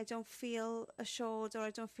personally I don't feel assured, or I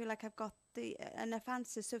don't feel like I've got enough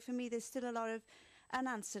answers. So for me there's still a lot of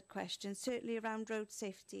unanswered questions, certainly around road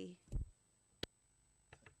safety.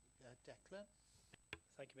 Declan.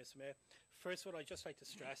 Thank you, Mr. Mayor. First of all, I'd just like to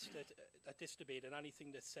stress that this debate and anything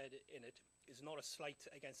that's said in it is not a slight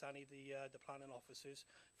against any of the planning officers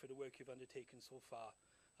for the work you've undertaken so far.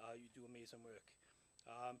 You do amazing work.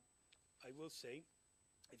 I will say,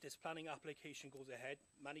 if this planning application goes ahead,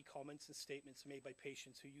 many comments and statements made by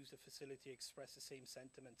patients who use the facility express the same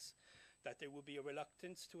sentiments, that there will be a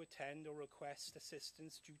reluctance to attend or request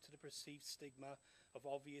assistance due to the perceived stigma of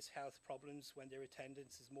obvious health problems when their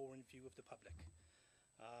attendance is more in view of the public.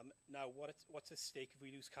 Now, what's at stake if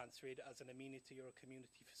we lose Cancer Aid as an amenity or a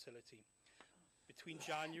community facility? Between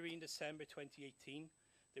January and December 2018,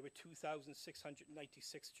 there were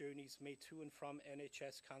 2,696 journeys made to and from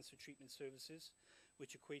NHS cancer treatment services,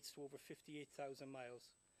 which equates to over 58,000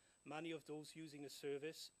 miles. Many of those using the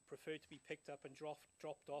service prefer to be picked up and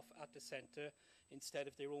dropped off at the centre instead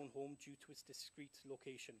of their own home due to its discreet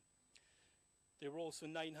location. There were also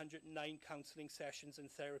 909 counselling sessions and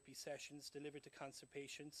therapy sessions delivered to cancer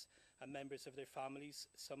patients and members of their families,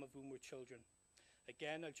 some of whom were children.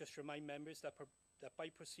 Again, I'll just remind members that by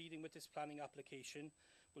proceeding with this planning application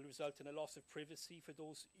will result in a loss of privacy for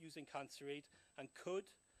those using Cancer Aid, and could,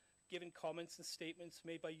 given comments and statements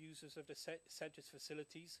made by users of the centre's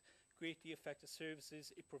facilities, greatly affect the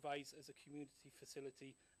services it provides as a community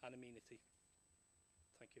facility and amenity.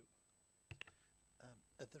 Thank you.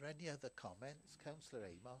 Are there any other comments? Councillor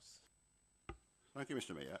Amos. Thank you,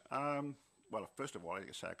 Mr. Mayor. Well, first of all, I'd like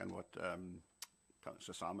to second what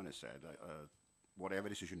Councillor Salmon has said. Whatever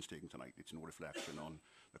decision is taken tonight, it's no reflection on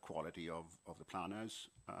the quality of the planners.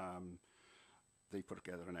 They put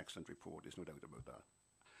together an excellent report, there's no doubt about that.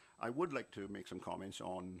 I would like to make some comments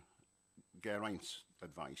on Geraint's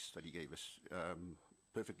advice that he gave us,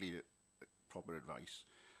 perfectly proper advice,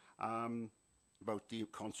 about the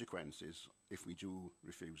consequences if we do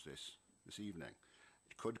refuse this evening.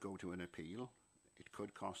 It could go to an appeal, it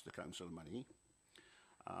could cost the council money,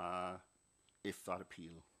 if that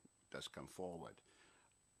appeal does come forward.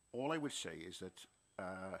 All I would say is that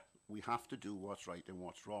we have to do what's right and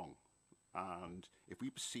what's wrong. And if we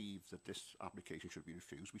perceive that this application should be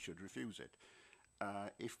refused, we should refuse it.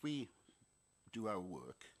 If we do our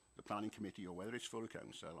work, the planning committee or whether it's full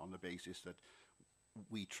council, on the basis that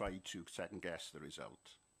we try to second guess the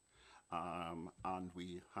result, and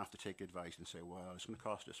we have to take advice and say, well, it's going to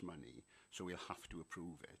cost us money, so we'll have to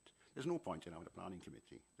approve it. There's no point in having a planning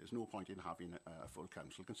committee. There's no point in having a full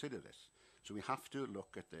council consider this. So we have to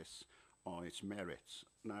look at this on its merits.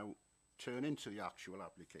 Now, turning to the actual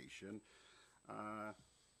application,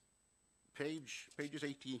 pages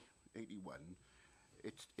 80, 81,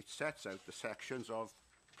 it sets out the sections of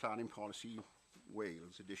Planning Policy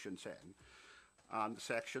Wales, edition 10, and the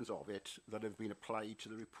sections of it that have been applied to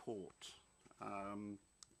the report. And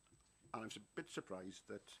I'm a bit surprised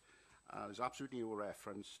that there's absolutely no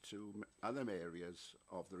reference to other areas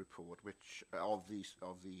of the report, which of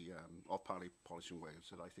Planning Policy in Wales,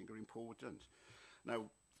 that I think are important.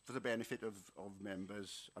 Now, for the benefit of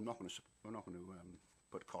members, I'm not going to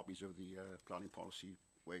put copies of the Planning Policy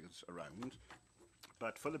Wales around,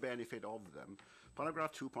 but for the benefit of them,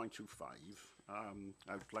 paragraph 2.25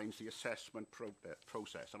 outlines the assessment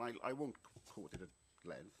process, and I won't quote it at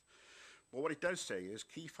length, but what it does say is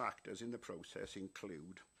key factors in the process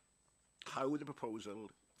include how the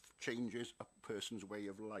proposal changes a person's way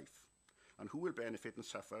of life and who will benefit and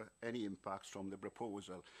suffer any impacts from the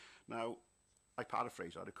proposal. Now, I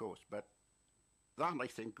paraphrase that, of course, but that, I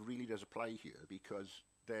think, really does apply here, because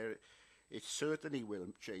it certainly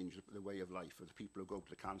will change the way of life of the people who go to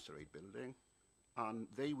the Cancer Aid building, and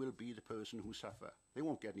they will be the person who suffer. They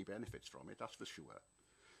won't get any benefits from it, that's for sure.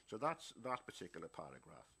 So that's that particular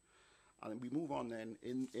paragraph. And then we move on then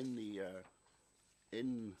in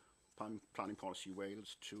Planning Policy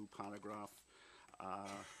Wales to paragraph,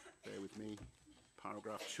 bear with me,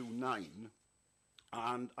 paragraph 2.9,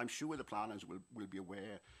 and I'm sure the planners will be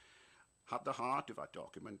aware, at the heart of that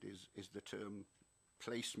document is the term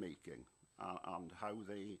placemaking, and how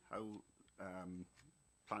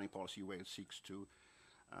Planning Policy Wales seeks to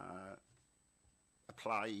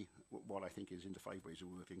apply what I think is in the 5 ways of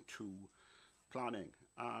working to planning.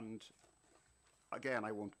 And again,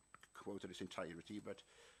 I won't quote it in its entirety, but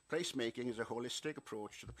placemaking is a holistic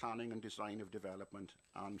approach to the planning and design of development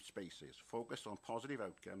and spaces. Focused on positive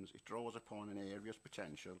outcomes, it draws upon an area's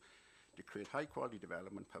potential to create high-quality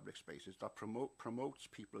development public spaces that promotes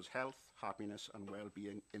people's health, happiness and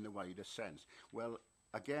well-being in the widest sense. Well,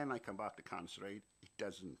 again, I come back to Cancer Aid, it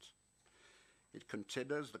doesn't. It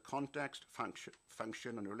considers the context,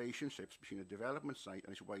 function and relationships between a development site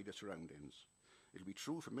and its wider surroundings. It will be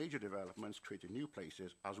true for major developments creating new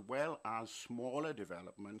places, as well as smaller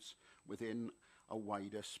developments within a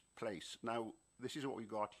wider place. Now, this is what we've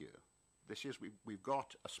got here. We've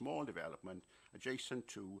got a small development adjacent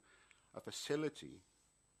to a facility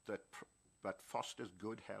that fosters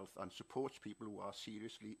good health and supports people who are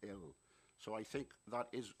seriously ill. So I think that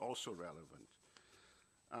is also relevant.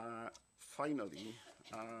 Finally,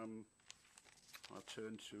 I'll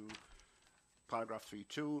turn to paragraph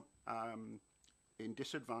 3.2. In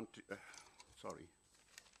disadvantage, sorry.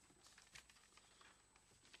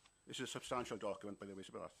 This is a substantial document, by the way, it's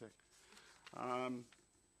about that thick.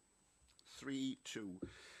 3.2.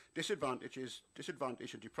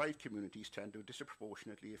 Disadvantaged and deprived communities tend to be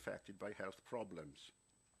disproportionately affected by health problems.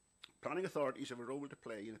 Planning authorities have a role to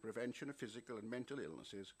play in the prevention of physical and mental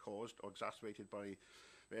illnesses caused or exacerbated by,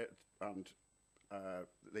 there's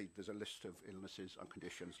a list of illnesses and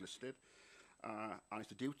conditions listed. And it's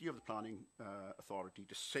the duty of the planning authority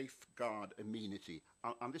to safeguard amenity.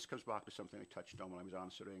 And this comes back to something I touched on when I was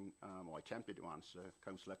answering, or I attempted to answer,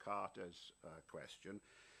 Councillor Carter's question.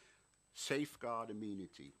 Safeguard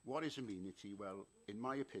amenity. What is amenity? Well, in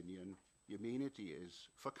my opinion, the amenity is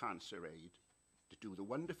for Cancer Aid to do the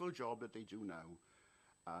wonderful job that they do now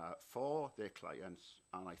for their clients.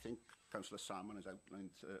 And I think Councillor Salmon has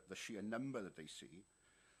outlined the sheer number that they see.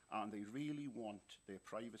 And they really want their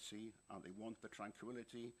privacy and they want the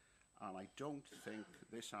tranquility, and I don't think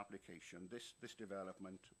this application, this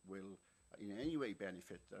development will in any way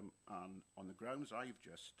benefit them, and on the grounds I've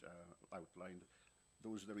just outlined,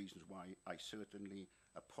 those are the reasons why I certainly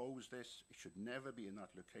oppose this. It should never be in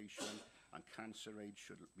that location, and Cancer Aid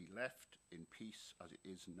should be left in peace as it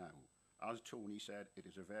is now. As Tony said, it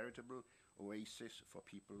is a veritable oasis for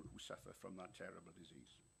people who suffer from that terrible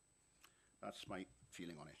disease. That's my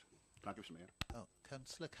feeling on it. Thank you, Mr. Mayor. Oh,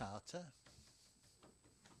 Councillor Carter.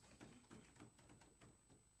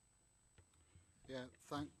 Yeah,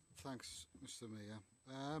 thanks, Mr. Mayor.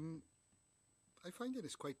 I find it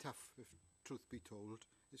is quite tough truth be told.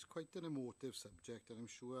 It's quite an emotive subject, and I'm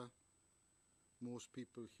sure most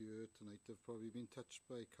people here tonight have probably been touched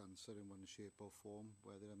by cancer in one shape or form,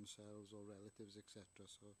 whether themselves or relatives, etc.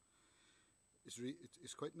 So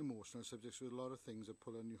it's quite an emotional subject, so a lot of things are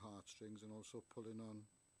pulling your heartstrings and also pulling on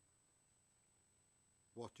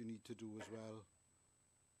what you need to do as well,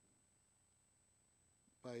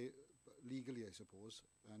 by legally, I suppose,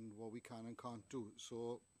 and what we can and can't do.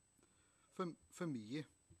 So for me,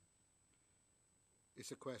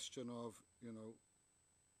 it's a question of, you know,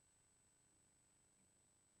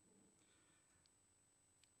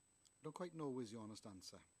 I don't quite know is the honest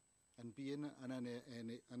answer. And being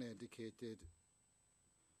an uneducated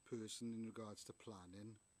person in regards to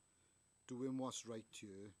planning, doing what's right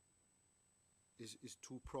here is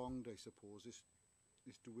two-pronged, I suppose.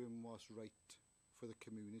 Is doing what's right for the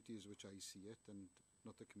community as which I see it, and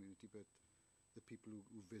not the community, but the people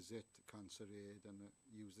who visit Cancer Aid and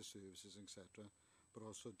use the services, etc. But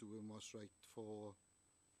also doing what's right for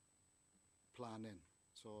planning.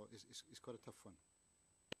 So it's quite a tough one.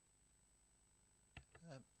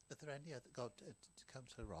 Are there any other...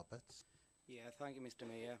 Councillor Roberts. Yeah, thank you, Mr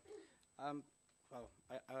Mayor. Well,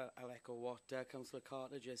 I'll echo what Councillor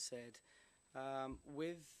Carter just said.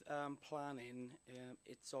 With planning,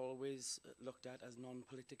 it's always looked at as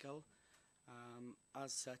non-political.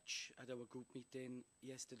 As such, at our group meeting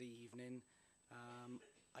yesterday evening,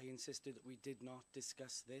 I insisted that we did not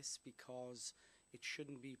discuss this because it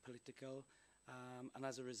shouldn't be political, and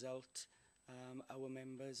as a result, our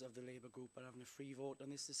members of the Labour group are having a free vote on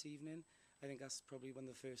this evening. I think that's probably one of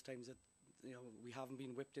the first times that, you know, we haven't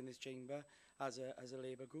been whipped in this chamber as a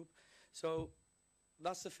Labour group. So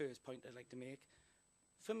that's the first point I'd like to make.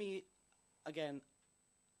 For me, again,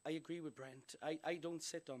 I agree with Brent. I don't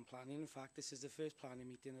sit on planning. In fact, this is the first planning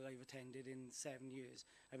meeting that I've attended in 7 years.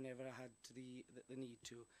 I've never had the need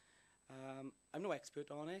to. I'm no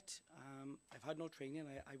expert on it. I've had no training.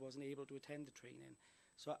 I wasn't able to attend the training.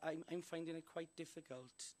 So I'm finding it quite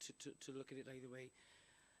difficult to look at it either way.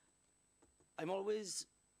 I'm always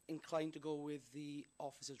inclined to go with the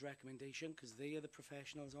officer's recommendation because they are the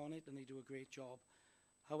professionals on it and they do a great job.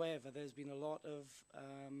 However, there's been a lot of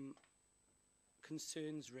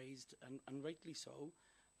concerns raised, and rightly so,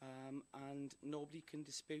 and nobody can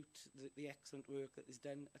dispute the excellent work that is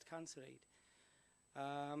done at Cancer Aid.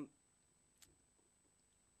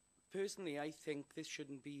 Personally, I think this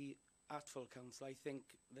shouldn't be at full council. I think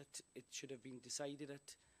that it should have been decided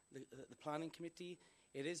at the planning committee.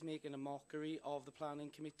 It is making a mockery of the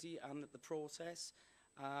planning committee and the process.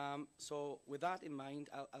 So with that in mind,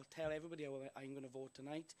 I'll tell everybody how I'm going to vote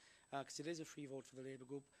tonight, because it is a free vote for the Labour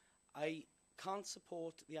group. I can't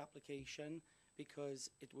support the application because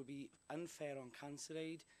it would be unfair on Cancer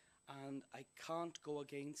Aid, and I can't go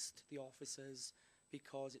against the officers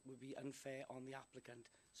because it would be unfair on the applicant.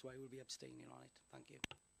 So I will be abstaining on it. Thank you.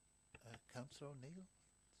 Councillor O'Neill?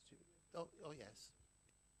 Oh, yes.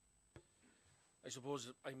 I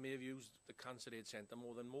suppose I may have used the Cancer Aid Centre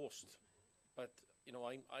more than most, but you know,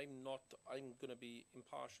 I'm going to be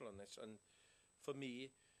impartial on this, and for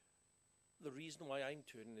me, the reason why I'm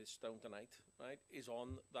turning this down tonight, right, is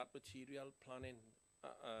on that material planning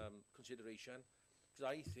consideration,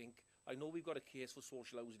 because I know we've got a case for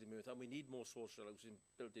social housing in Merthyr, and we need more social housing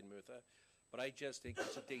built in Merthyr, but I just think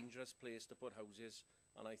it's a dangerous place to put houses,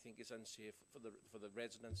 and I think it's unsafe for the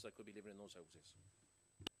residents that could be living in those houses.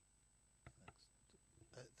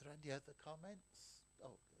 Are there any other comments?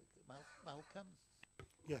 Oh, Malcolm?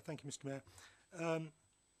 Yeah, thank you, Mr Mayor.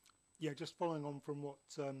 Yeah, just following on from what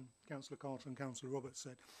Councillor Carter and Councillor Roberts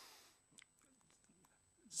said,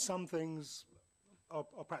 some things are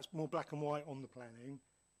perhaps more black and white on the planning,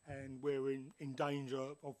 and we're in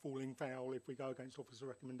danger of falling foul if we go against officer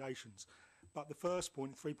recommendations. But the first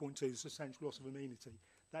point, 3.2, is substantial loss of amenity.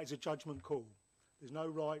 That is a judgment call. There's no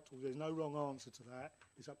right or there's no wrong answer to that.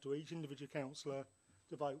 It's up to each individual councillor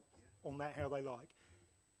to vote on that how they like.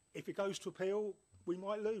 If it goes to appeal, we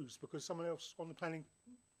might lose because someone else on the planning,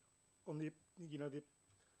 on the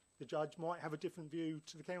judge might have a different view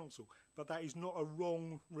to the council. But that is not a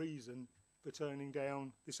wrong reason for turning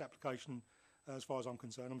down this application, as far as I'm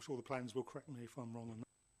concerned. I'm sure the plans will correct me if I'm wrong on that.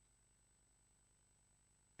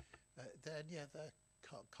 Are there any other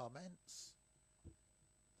comments?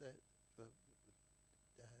 Does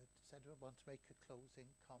anyone want to make a closing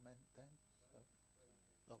comment then?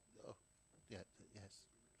 Oh, yeah, yes.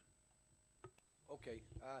 Okay,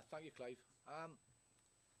 thank you, Clive.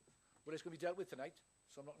 Well, it's going to be dealt with tonight,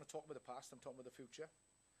 so I'm not going to talk about the past, I'm talking about the future.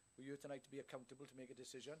 We're here tonight to be accountable, to make a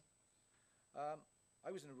decision. I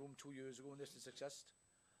was in a room 2 years ago when this was discussed,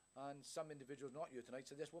 and some individuals not here tonight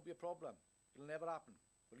said this won't be a problem. It'll never happen.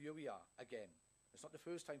 Well, here we are, again. It's not the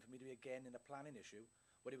first time for me to be again in a planning issue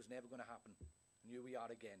where it was never going to happen. And here we are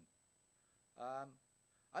again.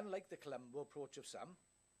 Unlike the Colombo approach of some,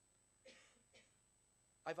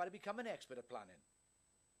 I've had to become an expert at planning.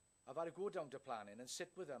 I've had to go down to planning and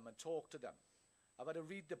sit with them and talk to them. I've had to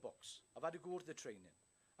read the books. I've had to go to the training.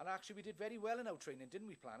 And actually we did very well in our training, didn't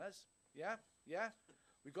we, planners? Yeah? Yeah?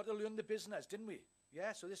 We got to learn the business, didn't we?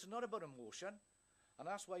 Yeah? So this is not about emotion. And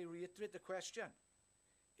that's why I reiterate the question.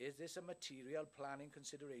 Is this a material planning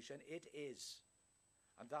consideration? It is.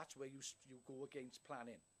 And that's where you go against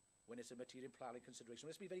planning, when it's a material planning consideration.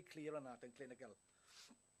 Let's be very clear on that and clinical.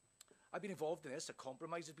 I've been involved in this. A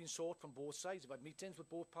compromise has been sought from both sides. I've had meetings with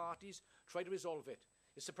both parties, tried to resolve it.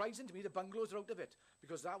 It's surprising to me the bungalows are out of it,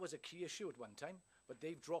 because that was a key issue at one time, but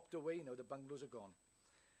they've dropped away now. The bungalows are gone.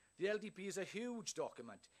 The LDP is a huge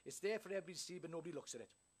document. It's there for everybody to see, but nobody looks at it,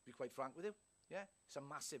 to be quite frank with you. Yeah? It's a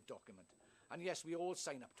massive document. And yes, we all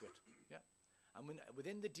sign up to it. Yeah? And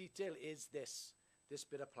within the detail is this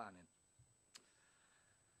bit of planning.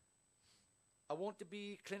 I want to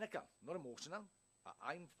be clinical, not emotional.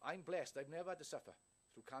 I'm blessed. I've never had to suffer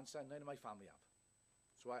through cancer, and none of my family have.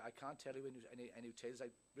 So I can't tell you any tales. I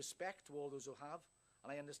respect to all those who have,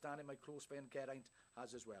 and I understand that my close friend Geraint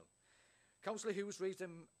has as well. Councillor Hughes raised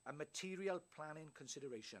a material planning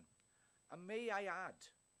consideration. And may I add,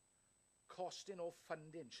 costing or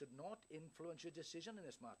funding should not influence your decision in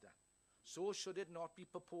this matter. So should it not be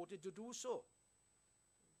purported to do so.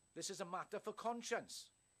 This is a matter for conscience.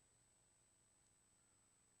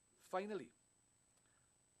 Finally,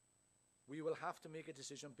 we will have to make a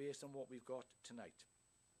decision based on what we've got tonight.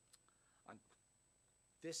 And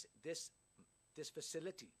this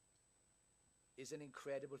facility is an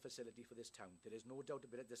incredible facility for this town. There is no doubt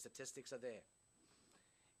about it. The statistics are there.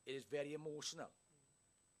 It is very emotional.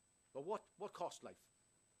 But what cost life?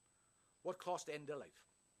 What cost end of life?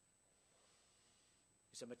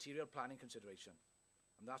 It's a material planning consideration.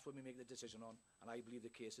 And that's what we make the decision on, and I believe the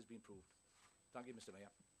case has been proved. Thank you, Mr. Mayor.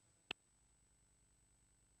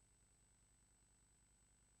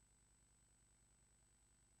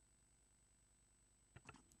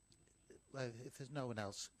 Well, if there's no one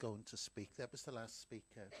else going to speak, that was the last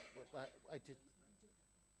speaker. I did.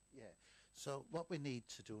 Yeah. So what we need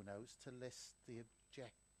to do now is to list the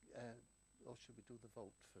or should we do the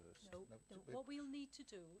vote first? No. What we'll need to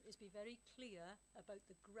do is be very clear about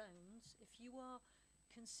the grounds. If you are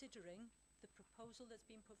considering the proposal that's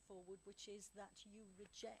been put forward, which is that you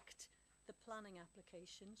reject the planning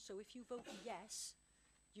application, so if you vote yes,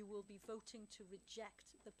 you will be voting to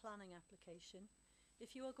reject the planning application.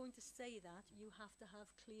 If you are going to say that, you have to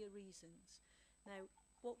have clear reasons. Now,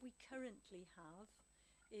 what we currently have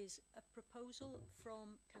is a proposal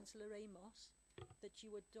from Councillor Amos that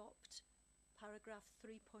you adopt paragraph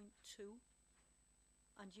 3.2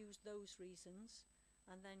 and use those reasons,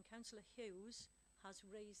 and then Councillor Hughes has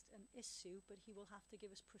raised an issue, but he will have to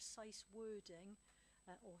give us precise wording,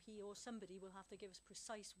 or he or somebody will have to give us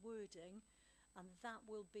precise wording, and that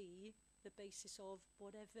will be the basis of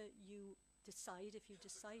whatever you decide. If you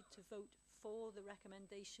decide to vote for the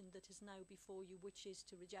recommendation that is now before you, which is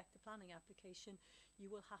to reject the planning application, you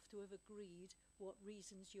will have to have agreed what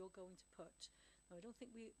reasons you're going to put. Now, I don't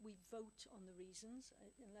think we vote on the reasons,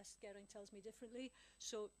 unless Geraint tells me differently.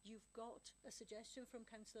 So you've got a suggestion from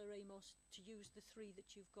Councillor Amos to use the three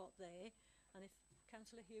that you've got there, and if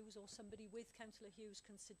Councillor Hughes or somebody with Councillor Hughes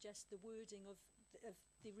can suggest the wording of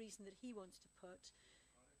the reason that he wants to put,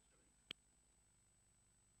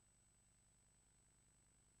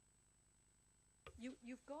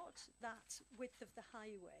 you've got that width of the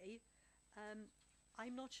highway.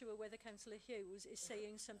 I'm not sure whether Councillor Hughes is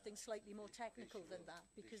saying something slightly more technical than that,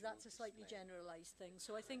 because that's a slightly generalised thing.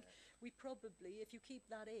 So I think we probably, if you keep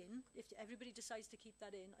that in, if everybody decides to keep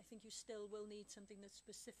that in, I think you still will need something that's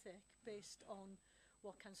specific based on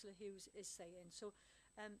what Councillor Hughes is saying. So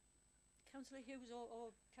Councillor Hughes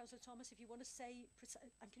or Councillor Thomas, if you want to say,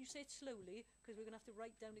 and can you say it slowly, because we're going to have to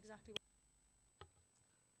write down exactly what...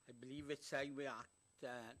 I believe it's Highway Act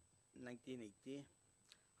 1980,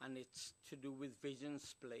 and it's to do with vision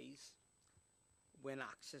displays when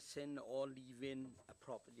accessing or leaving a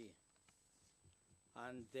property.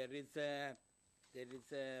 And there is a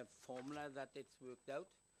formula that it's worked out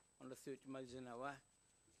on the 30 miles an hour,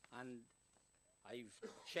 and I've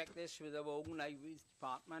checked this with our own highways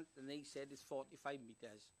department, and they said it's 45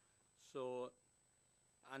 meters. So,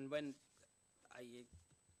 and when I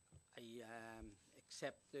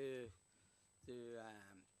accept the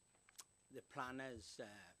planners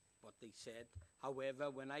what they said. However,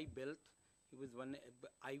 when I built,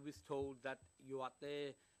 I was told that you have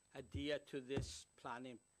to adhere to this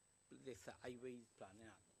planning this highway planning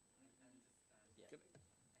act. Yeah.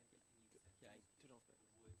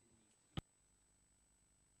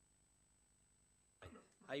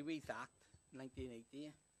 Highways Act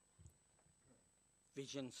 1980,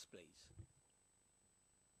 vision displays.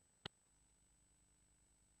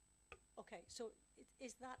 Okay, so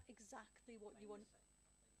is that exactly what you want?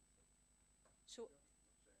 So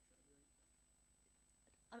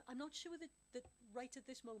I'm not sure that right at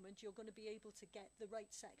this moment you're going to be able to get the right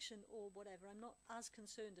section or whatever. I'm not as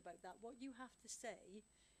concerned about that. What you have to say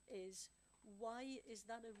is, why is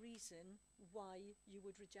that a reason why you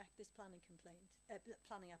would reject this planning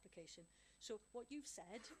planning application? So what you've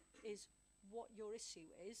said is what your issue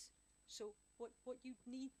is. So what you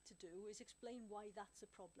need to do is explain why that's a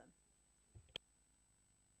problem.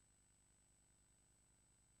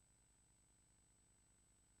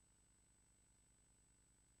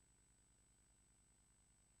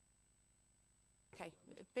 Okay,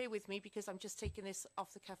 bear with me because I'm just taking this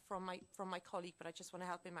off the cuff from my colleague, but I just want to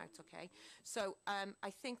help him out, okay? So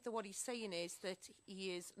I think that what he's saying is that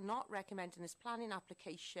he is not recommending this planning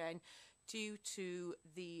application due to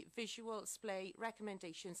the visual display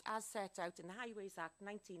recommendations as set out in the Highways Act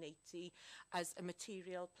 1980 as a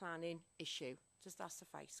material planning issue. Does that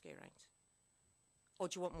suffice, Geraint? Or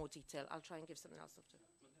do you want more detail? I'll try and give something else after.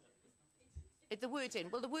 The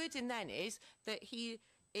wording. Well, the wording then is that he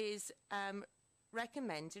is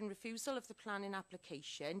recommending refusal of the planning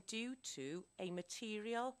application due to a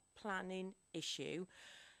material planning issue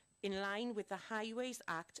in line with the Highways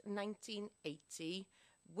Act 1980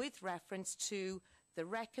 with reference to the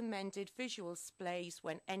recommended visual displays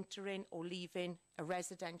when entering or leaving a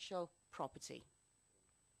residential property.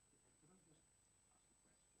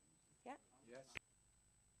 Yeah? Yes.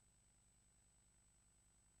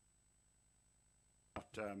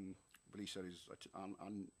 Lisa is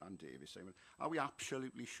and Davis saying, are we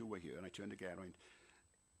absolutely sure here? And I turned to Geraint,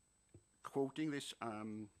 quoting this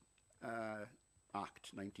Act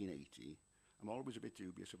 1980, I'm always a bit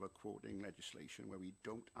dubious about quoting legislation where we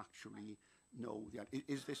don't actually know the.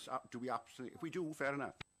 Is this? Do we absolutely? If we do, fair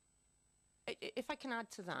enough. If I can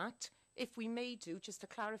add to that, if we may do, just to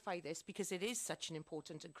clarify this, because it is such an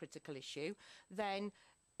important and critical issue, then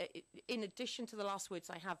in addition to the last words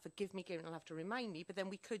I have, forgive me, Geraint, I'll have to remind me, but then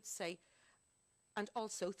we could say, and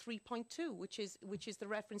also 3.2, which is the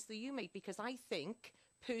reference that you made, because I think,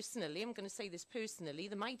 personally, I'm going to say this personally,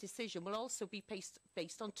 that my decision will also be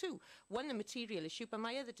based on two. One, the material issue, but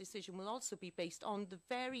my other decision will also be based on the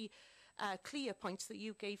very clear points that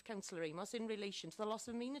you gave, Councillor Amos, in relation to the loss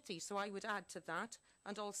of amenity. So I would add to that,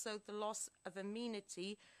 and also the loss of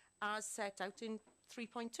amenity as set out in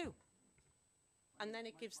 3.2. And then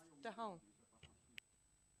it gives the whole.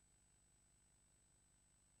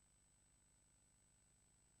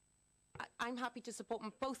 I'm happy to support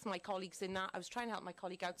both my colleagues in that. I was trying to help my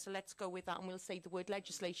colleague out, so let's go with that, and we'll say the word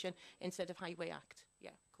legislation instead of Highway Act.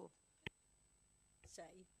 Yeah, cool.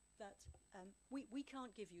 Say that we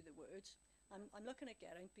can't give you the words. I'm looking at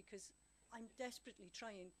Geraint because I'm desperately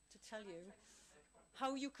trying to tell you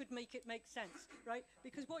how you could make it make sense, right?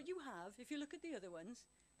 Because what you have, if you look at the other ones,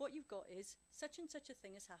 what you've got is such and such a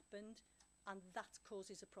thing has happened, and that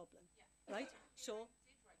causes a problem, right? So,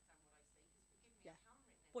 yeah.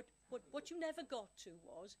 What you never got to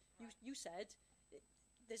was, you said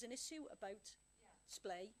there's an issue about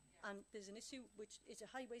display, and there's an issue which is a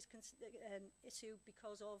highways issue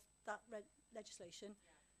because of that legislation,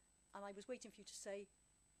 and I was waiting for you to say,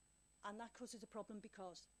 and that causes a problem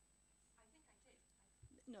because.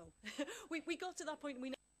 I think I did. No, we got to that point. And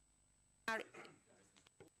we.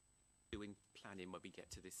 Doing planning when we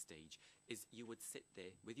get to this stage is you would sit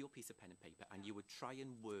there with your piece of pen and paper and you would try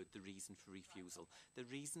and word the reason for refusal. The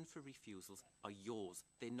reason for refusals are yours.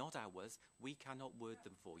 They're not ours. We cannot word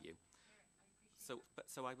them for you. So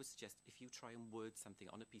I would suggest if you try and word something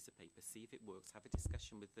on a piece of paper, see if it works, have a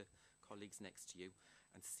discussion with the colleagues next to you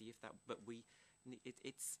and see if that, but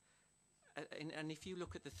and if you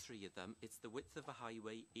look at the three of them, it's the width of a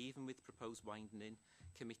highway, even with proposed widening,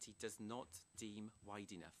 committee does not deem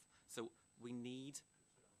wide enough. So we need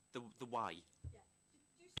the why. Yeah.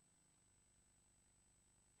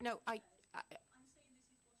 No, I'm saying this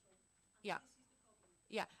is what's wrong. Yeah. This is the problem.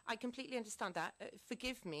 Yeah, I completely understand that.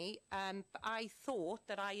 Forgive me, but I thought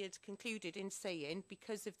that I had concluded in saying,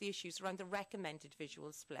 because of the issues around the recommended visual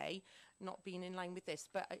display, not being in line with this.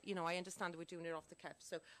 But, you know, I understand that we're doing it off the cuff.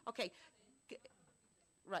 So, okay.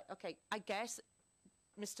 Right, okay. I guess,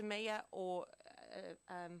 Mr. Mayor or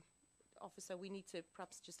Officer, we need to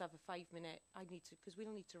perhaps just have a 5-minute. I need to, because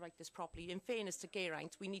we'll need to write this properly. In fairness to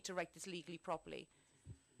Geraint, we need to write this legally properly.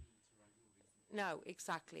 No,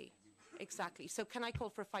 exactly. Exactly. So can I call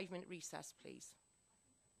for a 5-minute recess, please?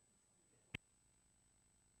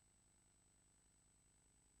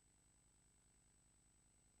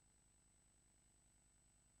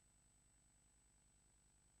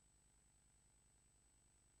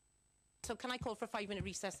 So can I call for a 5-minute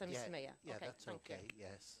recess then, Mr. Mayor? Yeah, Okay, that's thank you. okay,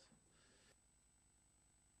 yes.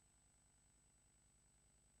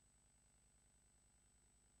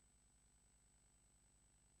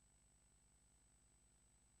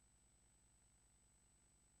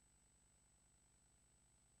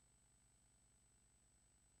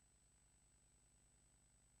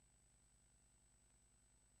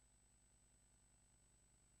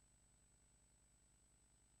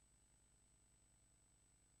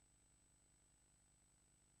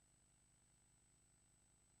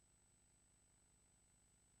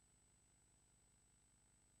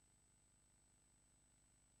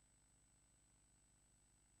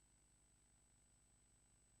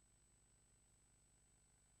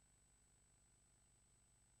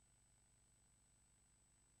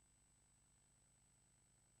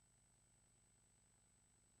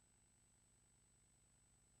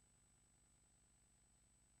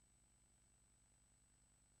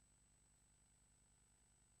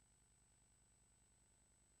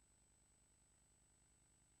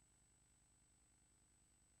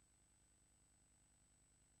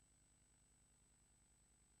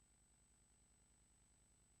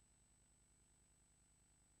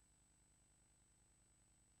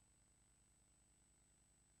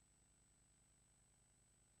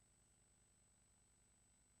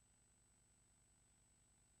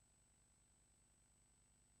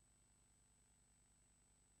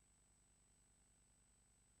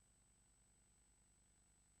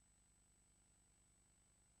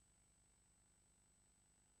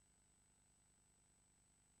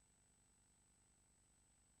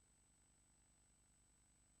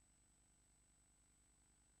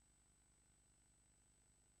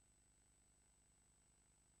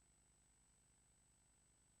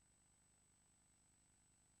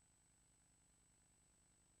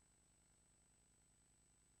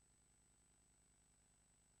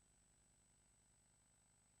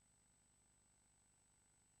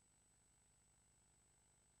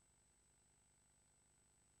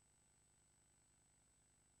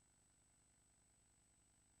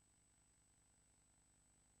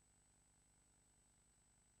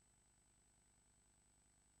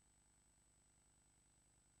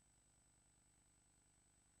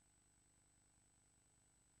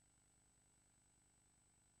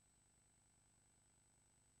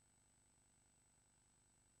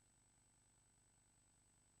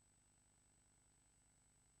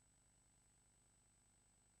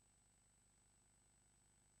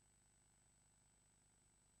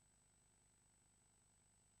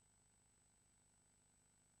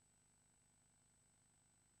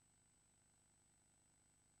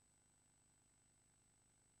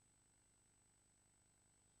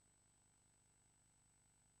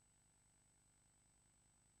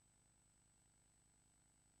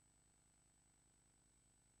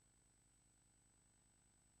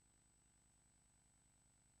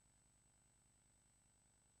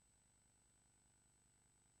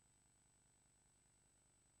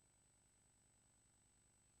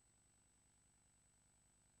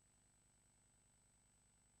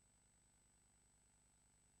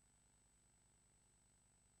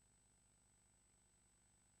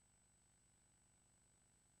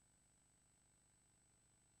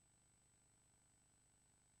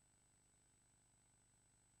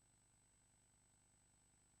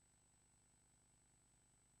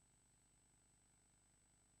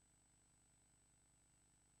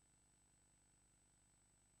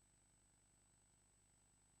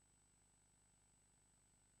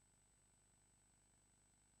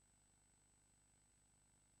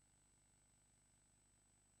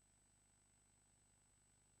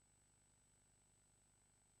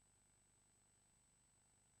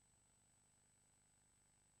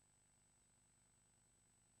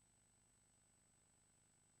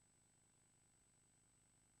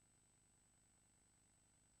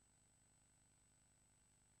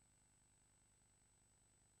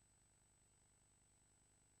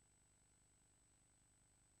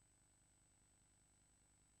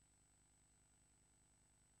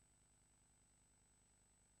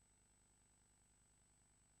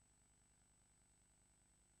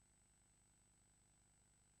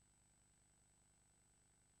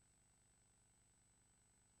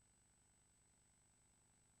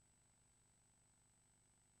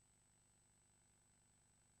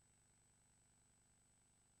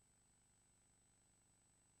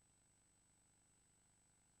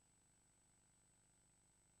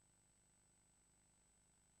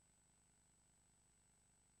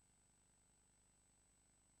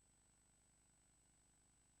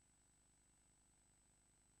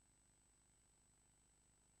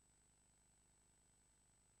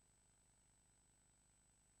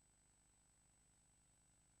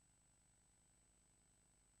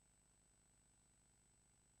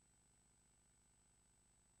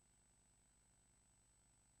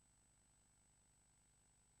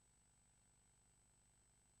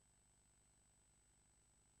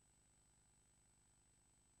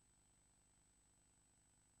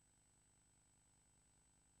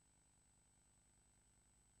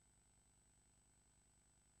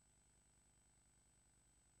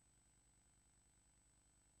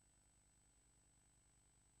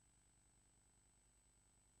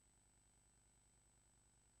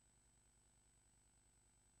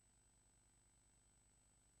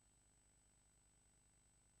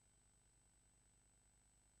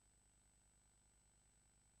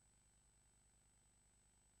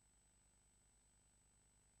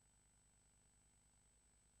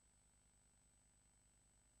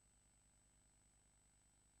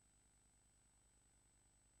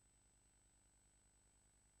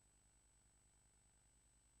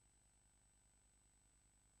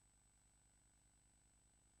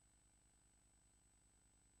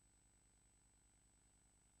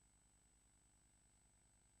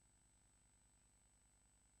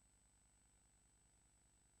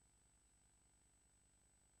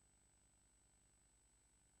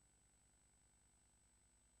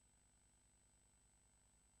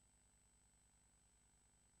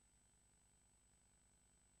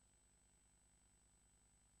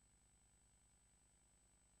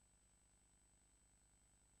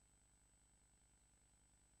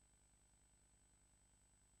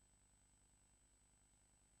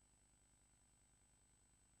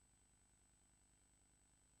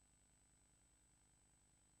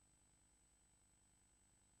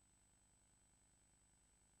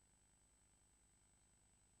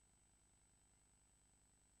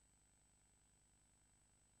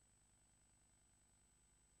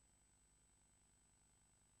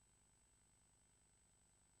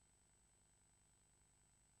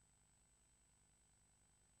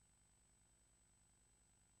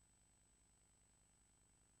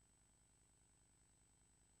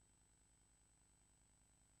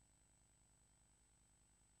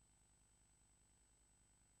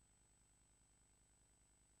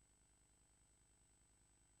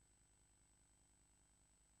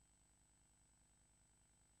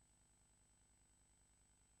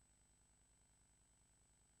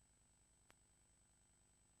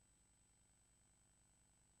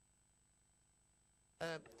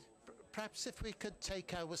 Perhaps if we could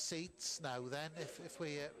take our seats now then, if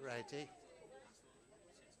we're ready.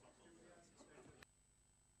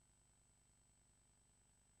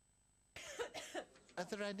 Are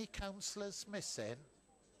there any councillors missing?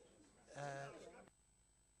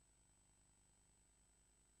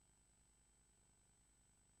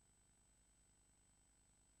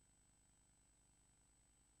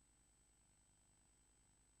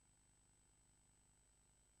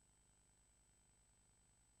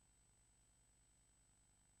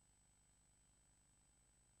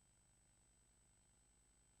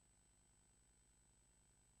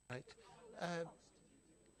 Right.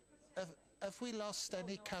 Have we lost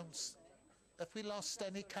any Have we lost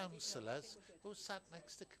any councillors? Who sat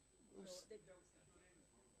next to?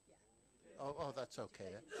 Oh, that's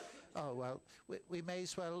okay. Oh well, we may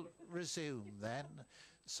as well resume then.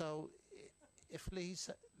 So, if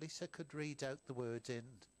Lisa could read out the wording.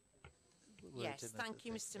 Yes, thank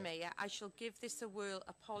you, Mr. Mayor. I shall give this a whirl.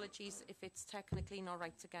 Apologies if it's technically not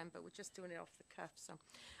right again, but we're just doing it off the cuff. So,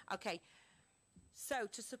 okay. So,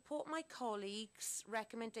 to support my colleagues'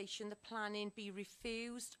 recommendation, the planning be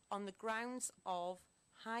refused on the grounds of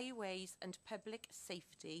highways and public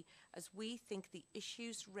safety, as we think the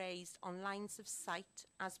issues raised on lines of sight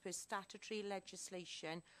as per statutory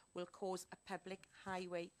legislation will cause a public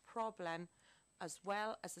highway problem, as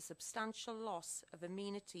well as a substantial loss of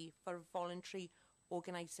amenity for a voluntary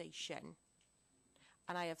organisation.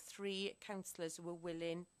 And I have 3 councillors who are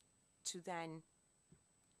willing to then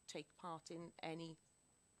take part in any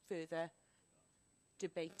further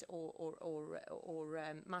debate or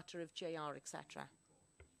matter of JR, etc.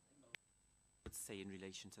 Would say in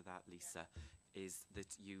relation to that, Lisa, is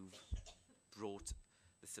that you've brought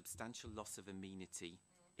the substantial loss of amenity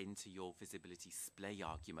into your visibility splay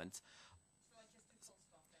argument.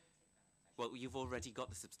 Well, you've already got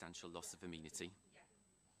the substantial loss of amenity.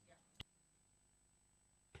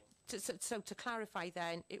 So to clarify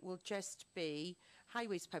then, it will just be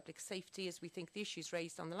highways public safety, as we think the issues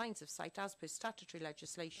raised on the lines of sight as per statutory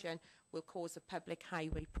legislation will cause a public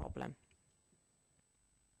highway problem.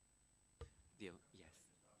 Yes.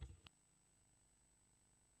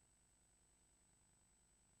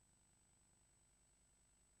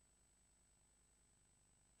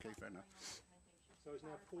 Okay, fair enough. So it's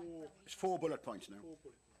now 4... It's 4 bullet points now. 4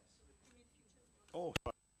 bullet points.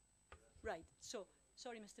 Oh, Right, so,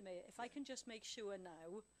 sorry Mr Mayor, if I can just make sure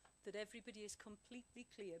now that everybody is completely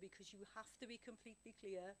clear, because you have to be completely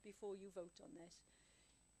clear before you vote on this.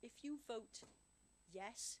 If you vote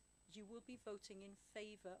yes, you will be voting in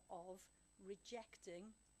favour of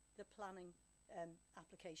rejecting the planning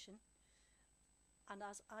application. And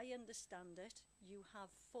as I understand it, you have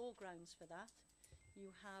 4 grounds for that.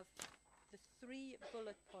 You have the 3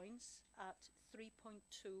 bullet points at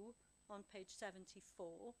 3.2 on page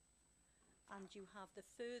 74. And you have the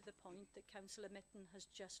further point that Councillor Mitten has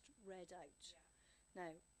just read out.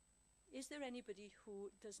 Now, is there anybody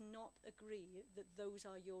who does not agree that those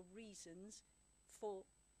are your reasons for,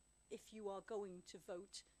 if you are going to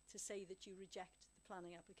vote, to say that you reject the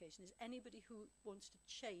planning application? Is anybody who wants to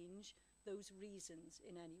change those reasons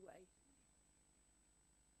in any way?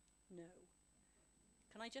 No.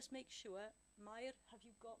 Can I just make sure, Mair, have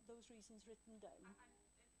you got those reasons written down?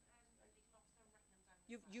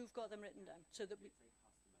 You've got them written down, so that we...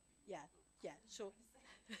 Yeah. So,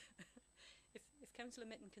 if Councillor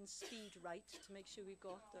Mitten can speed right to make sure we've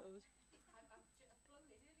got those.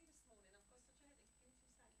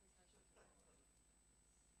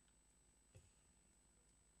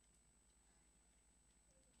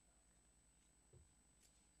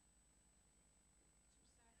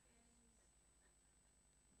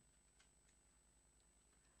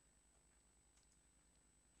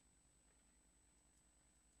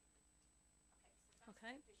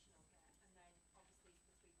 Okay.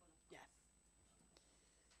 Yeah.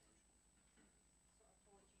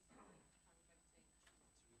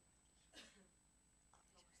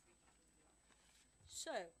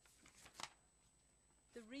 So,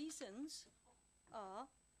 the reasons are,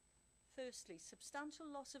 firstly, substantial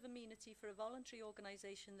loss of amenity for a voluntary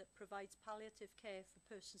organisation that provides palliative care for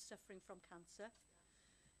persons suffering from cancer.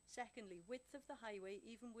 Secondly, width of the highway,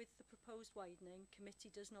 even with the proposed widening, committee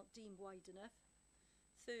does not deem wide enough.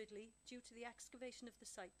 Thirdly, due to the excavation of the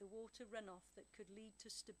site, the water runoff that could lead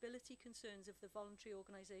to stability concerns of the voluntary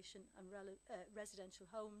organisation and residential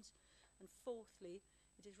homes. And fourthly,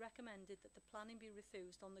 it is recommended that the planning be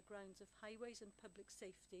refused on the grounds of highways and public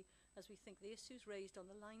safety, as we think the issues raised on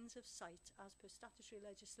the lines of sight as per statutory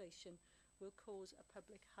legislation will cause a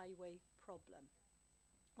public highway problem.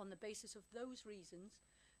 On the basis of those reasons,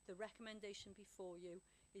 the recommendation before you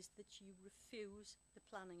is that you refuse the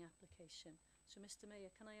planning application. So, Mr Mayor,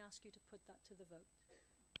 can I ask you to put that to the vote?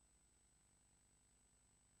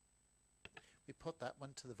 We put that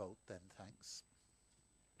one to the vote then, thanks.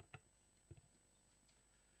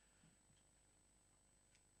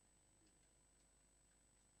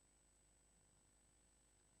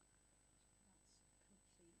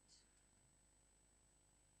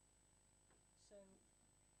 So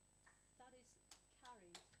that is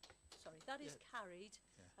carried. Sorry, that is carried,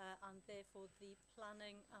 and therefore the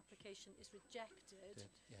planning application is rejected.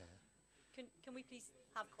 Yeah. Can we please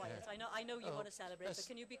have quiet? I know you want to celebrate, but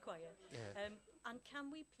can you be quiet? Yeah. And can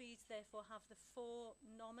we please therefore have the 4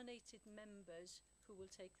 nominated members who will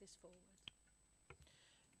take this forward?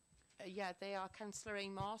 Yeah, they are Councillor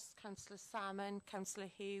Amos, Councillor Salmon, Councillor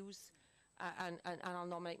Hughes, and I'll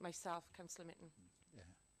nominate myself, Councillor Mitten.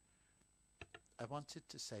 I wanted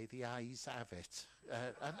to say the ayes have it,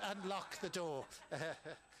 and lock the door.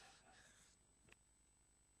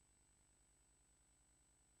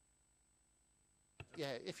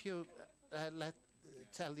 Yeah, if you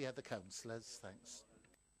tell the other councillors, thanks.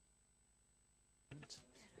 And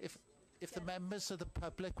if the members of the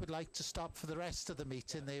public would like to stop for the rest of the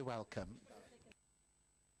meeting, they're welcome.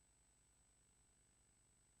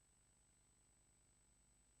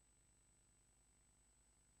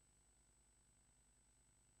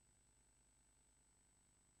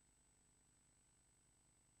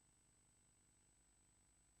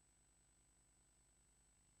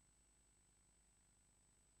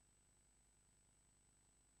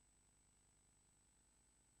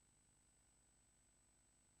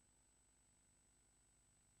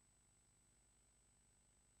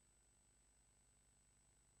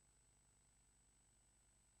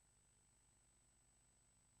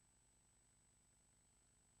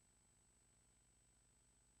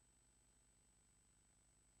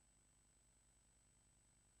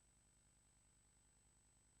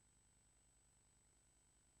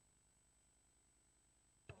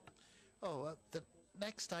 The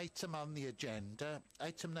next item on the agenda,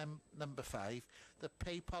 item number 5, the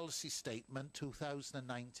Pay Policy Statement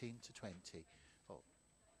 2019 to 20. Oh,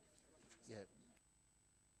 yeah.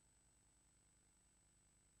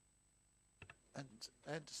 And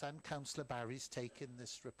I understand Councillor Barry's taken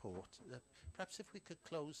this report. Perhaps if we could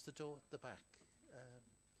close the door at the back.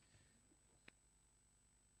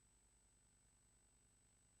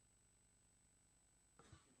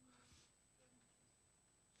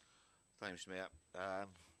 Thanks, Mayor.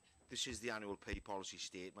 This is the annual pay policy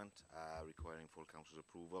statement requiring full council's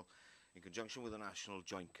approval. In conjunction with the National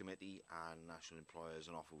Joint Committee and National Employers,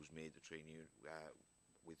 an offer was made to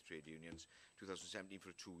with trade unions 2017 for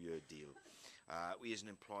a 2-year deal. We as an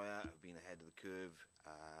employer have been ahead of the curve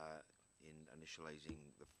in initialising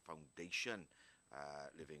the foundation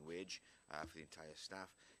living wage for the entire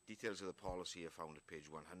staff. Details of the policy are found at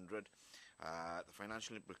page 100. The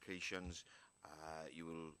financial implications you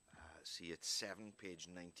will see at 7, page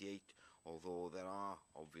 98. Although there are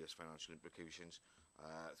obvious financial implications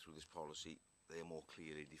through this policy, they are more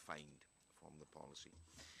clearly defined from the policy.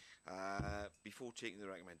 Before taking the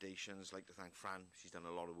recommendations, I'd like to thank Fran. She's done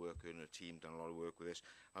a lot of work, her and her team done a lot of work with this,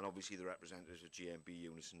 and obviously the representatives of GMB,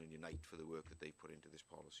 Unison and Unite for the work that they put into this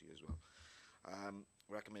policy as well.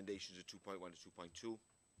 Recommendations are 2.1 to 2.2.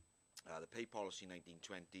 The pay policy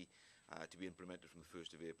 1920 to be implemented from the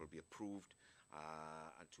 1st of April be approved,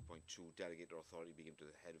 and 2.2 delegate authority be given to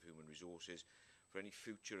the head of human resources. For any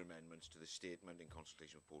future amendments to the statement in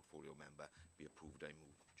consultation with portfolio member be approved, I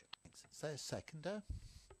move. Thanks. Is there a seconder?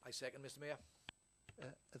 I second, Mr Mayor.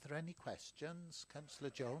 Are there any questions? Councillor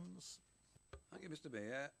Jones? Thank you, Mr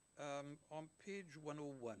Mayor. On page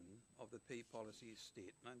 101 of the pay policy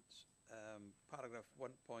statement, paragraph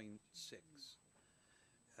 1.6,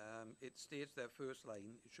 it states their first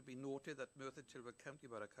line, it should be noted that Merthyr Tydfil County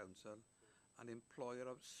Borough Council, an employer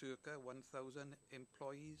of circa 1,000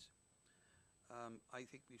 employees. I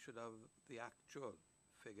think we should have the actual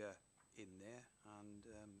figure in there, and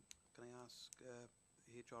can I ask the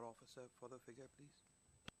HR officer for the figure, please?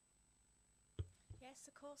 Yes,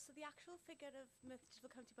 of course. So the actual figure of Merthyr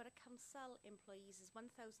Tydfil County Borough Council employees is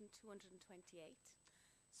 1,228.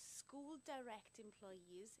 School direct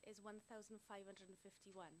employees is 1,551.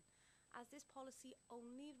 As this policy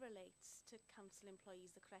only relates to council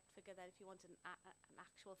employees, the correct figure there, if you want an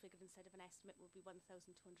actual figure instead of an estimate, would be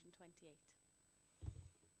 1,228.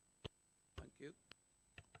 Thank you.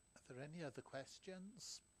 Are there any other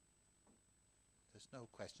questions? There's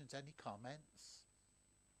no questions. Any comments?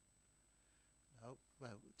 No?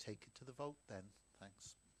 Well, we'll take it to the vote then.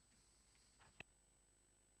 Thanks.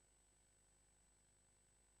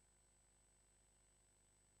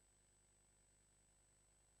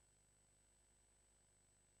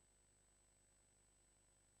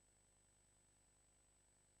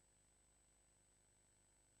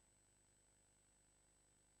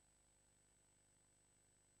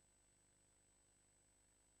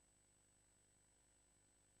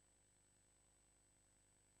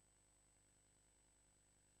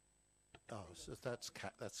 Oh, so that's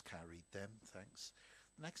carried then, thanks.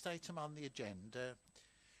 Next item on the agenda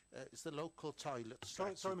is the local toilet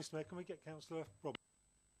strategy. Sorry, Mr Mayor, can we get Councillor Rob?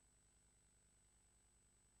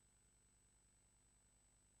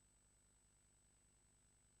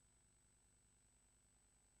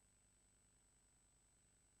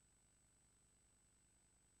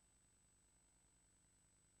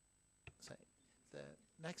 So, the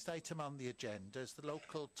next item on the agenda is the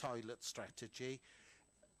local toilet strategy,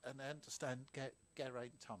 and I understand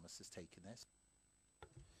Geraint Thomas is taking this.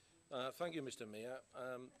 Thank you, Mr Mayor.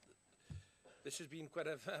 This has been quite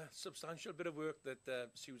a substantial bit of work that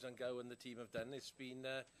Susan Gow and the team have done. It's been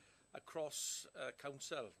a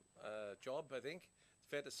cross-council job, I think. It's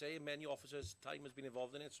fair to say many officers' time has been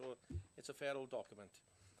involved in it, so it's a fair old document.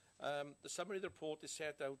 The summary of the report is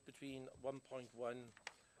set out between 1.1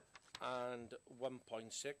 and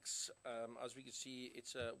 1.6. As we can see,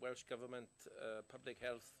 it's a Welsh Government Public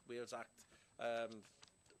Health Wales Act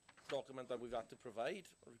document that we've had to provide,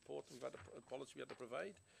 a report we've had a policy we had to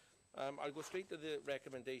provide. I'll go straight to the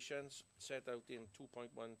recommendations set out in 2.1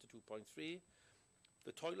 to 2.3.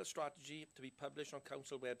 The toilet strategy to be published on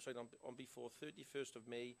council website on before 31st of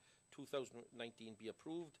May 2019 be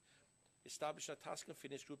approved. Establishing a task and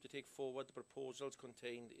finish group to take forward the proposals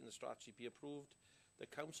contained in the strategy be approved. The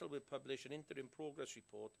council will publish an interim progress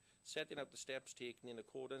report setting out the steps taken in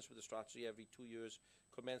accordance with the strategy every 2 years,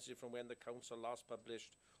 commencing from when the council last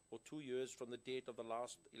published or 2 years from the date of the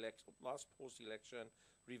last post-election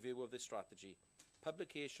review of the strategy.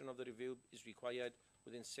 Publication of the review is required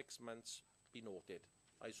within 6 months, be noted.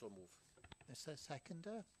 I so move. Is there a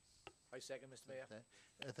seconder? I second, Mr Mayor.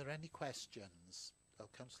 Are there any questions? Oh,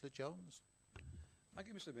 Councillor Jones. Thank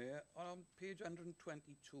you, Mr Mayor. On page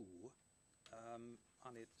 122,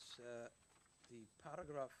 and it's the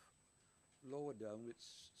paragraph lower down, which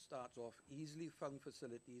starts off, easily found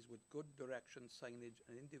facilities with good direction signage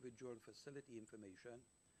and individual facility information.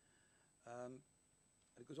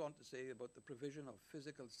 It goes on to say about the provision of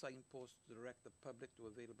physical signposts to direct the public to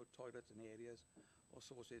available toilets in areas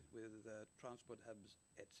associated with transport hubs,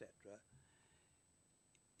 etc.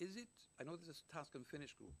 Is it, I know there's a task and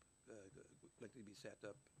finish group likely to be set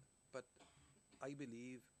up, but I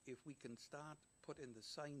believe if we can start putting the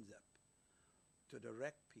signs up to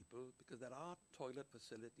direct people, because there are toilet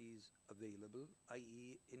facilities available,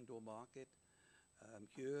 i.e. indoor market,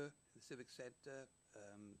 here, the Civic Centre,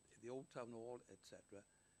 the Old Town Hall, etc.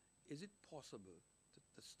 Is it possible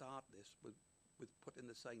to start this with putting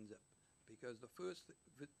the signs up? Because the first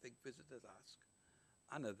thing visitors ask,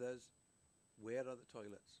 and others, where are the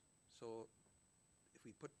toilets? So if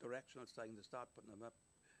we put directional signs and start putting them up,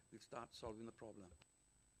 we'll start solving the problem.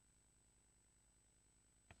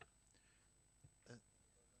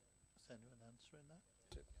 Is anyone answering that?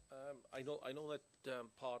 I know that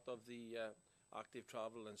part of the active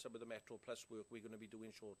travel and some of the Metro Plus work we're going to be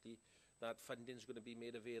doing shortly, that funding is going to be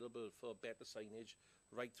made available for better signage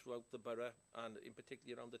right throughout the borough and in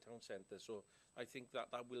particular around the town centre. So I think that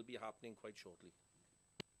will be happening quite shortly.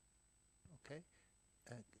 Okay.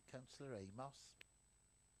 Councillor Amos.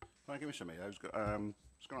 Thank you, Mr Mayor. I was going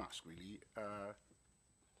to ask, really,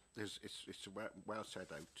 it's a well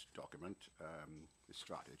set out document, the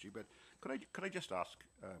strategy, but could I just ask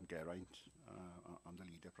Geraint and the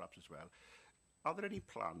leader perhaps as well, are there any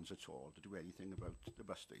plans at all to do anything about the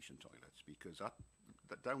bus station toilets? Because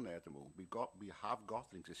down there at the moment, we have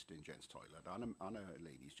got an existing gents toilet and a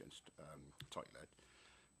ladies gents toilet,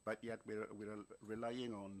 but yet we're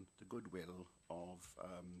relying on the goodwill of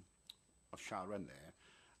Sharon there.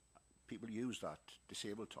 People use that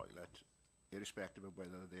disabled toilet, irrespective of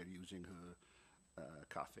whether they're using her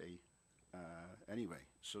cafe anyway.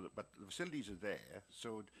 So, but the facilities are there.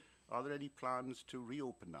 So, are there any plans to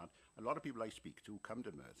reopen that? A lot of people I speak to come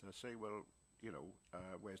to Merthyr and say, well, you know,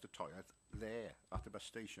 where's the toilet? There, at the bus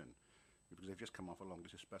station. Because they've just come off a long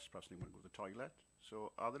distance bus, perhaps they want to go to the toilet.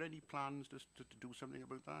 So, are there any plans to do something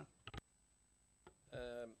about that?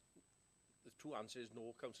 The true answer is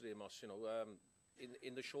no, Councillor Amos. You know,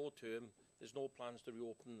 in the short term, there's no plans to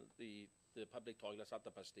reopen the public toilets at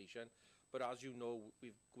the bus station. But as you know,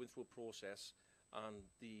 we're going through a process, and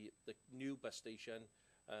the new bus station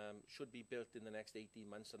should be built in the next 18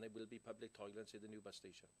 months, and there will be public toilets in the new bus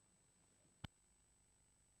station.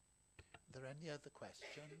 Are there any other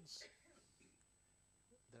questions?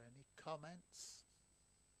 Are there any comments?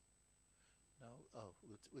 No? Oh,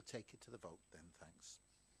 we'll take it to the vote then, thanks.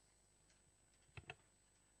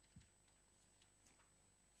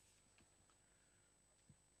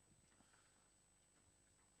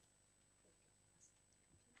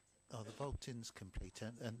 Oh, the voting's complete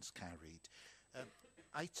and it's carried.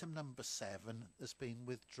 Item number 7 has been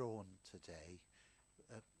withdrawn today.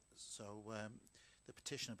 The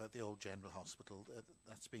petition about the old General Hospital,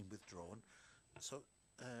 that's been withdrawn. So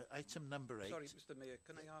item number 8. Sorry, Mr Mayor,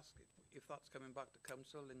 can I ask if that's coming back to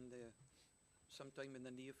council in the sometime in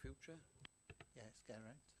the near future? Yes,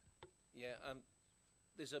 Geraint. Yeah,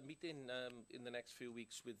 there's a meeting in the next few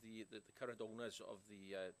weeks with the current owners of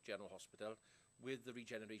the General Hospital, with the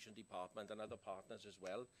Regeneration Department and other partners as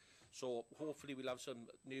well. So hopefully we'll have some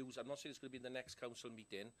news. I'm not saying it's going to be in the next council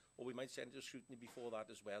meeting, or we might send it to scrutiny before that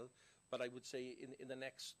as well. But I would say in the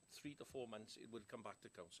next 3 to 4 months, it will come back to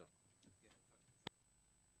council.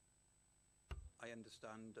 I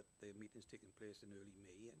understand that the meeting's taking place in early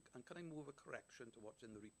May, and can I move a correction to what's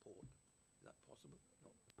in the report? Is that possible?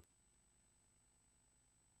 No.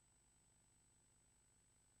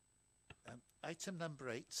 Item number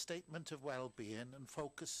 8, statement of well-being and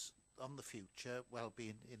focus on the future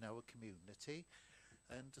well-being in our community.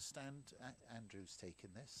 I understand Andrew's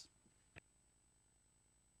taking this.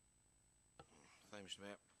 Thank you, Mr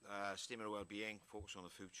Mayor. Statement of well-being, focus on the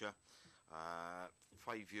future.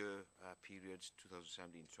 5-year periods,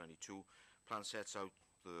 2017-22. Plan sets out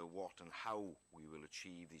the what and how we will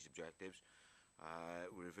achieve these objectives.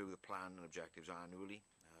 We review the plan and objectives annually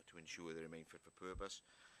to ensure they remain fit for purpose.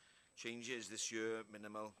 Changes this year,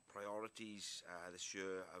 minimal. Priorities this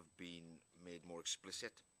year have been made more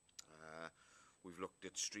explicit. We've looked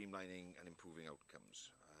at streamlining and improving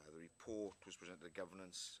outcomes. The report was presented to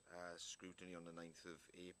governance scrutiny on the 9th of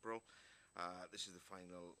April. This is the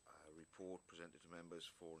final report presented to members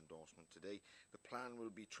for endorsement today. The plan will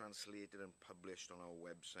be translated and published on our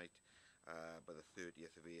website by the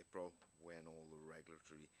 30th of April, when all the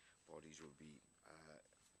regulatory bodies will be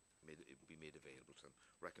made available to them.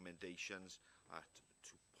 Recommendations at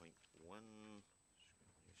 2.1.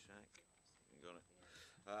 You got it.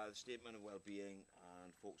 The statement of well-being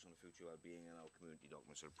and focus on the future well-being in our community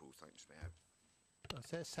documents are approved. Thanks, Mayor. Is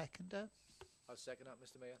there a seconder? I'll second that,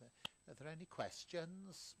 Mr Mayor. Are there any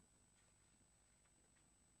questions?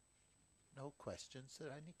 No questions. Are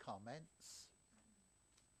there any comments?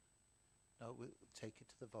 No, we'll take it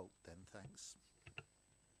to the vote then, thanks.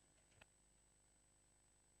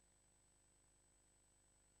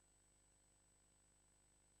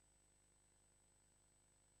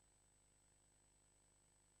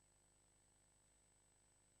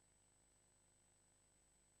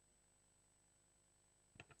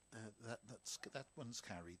 That one's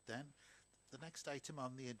carried then. The next item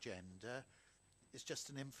on the agenda is just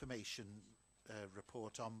an information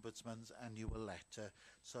report, Ombudsman's annual letter,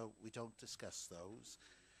 so we don't discuss those.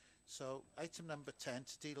 So item number 10,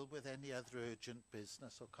 to deal with any other urgent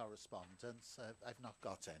business or correspondence. I've not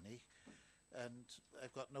got any, and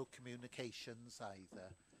I've got no communications either.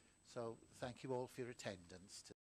 So thank you all for your attendance today.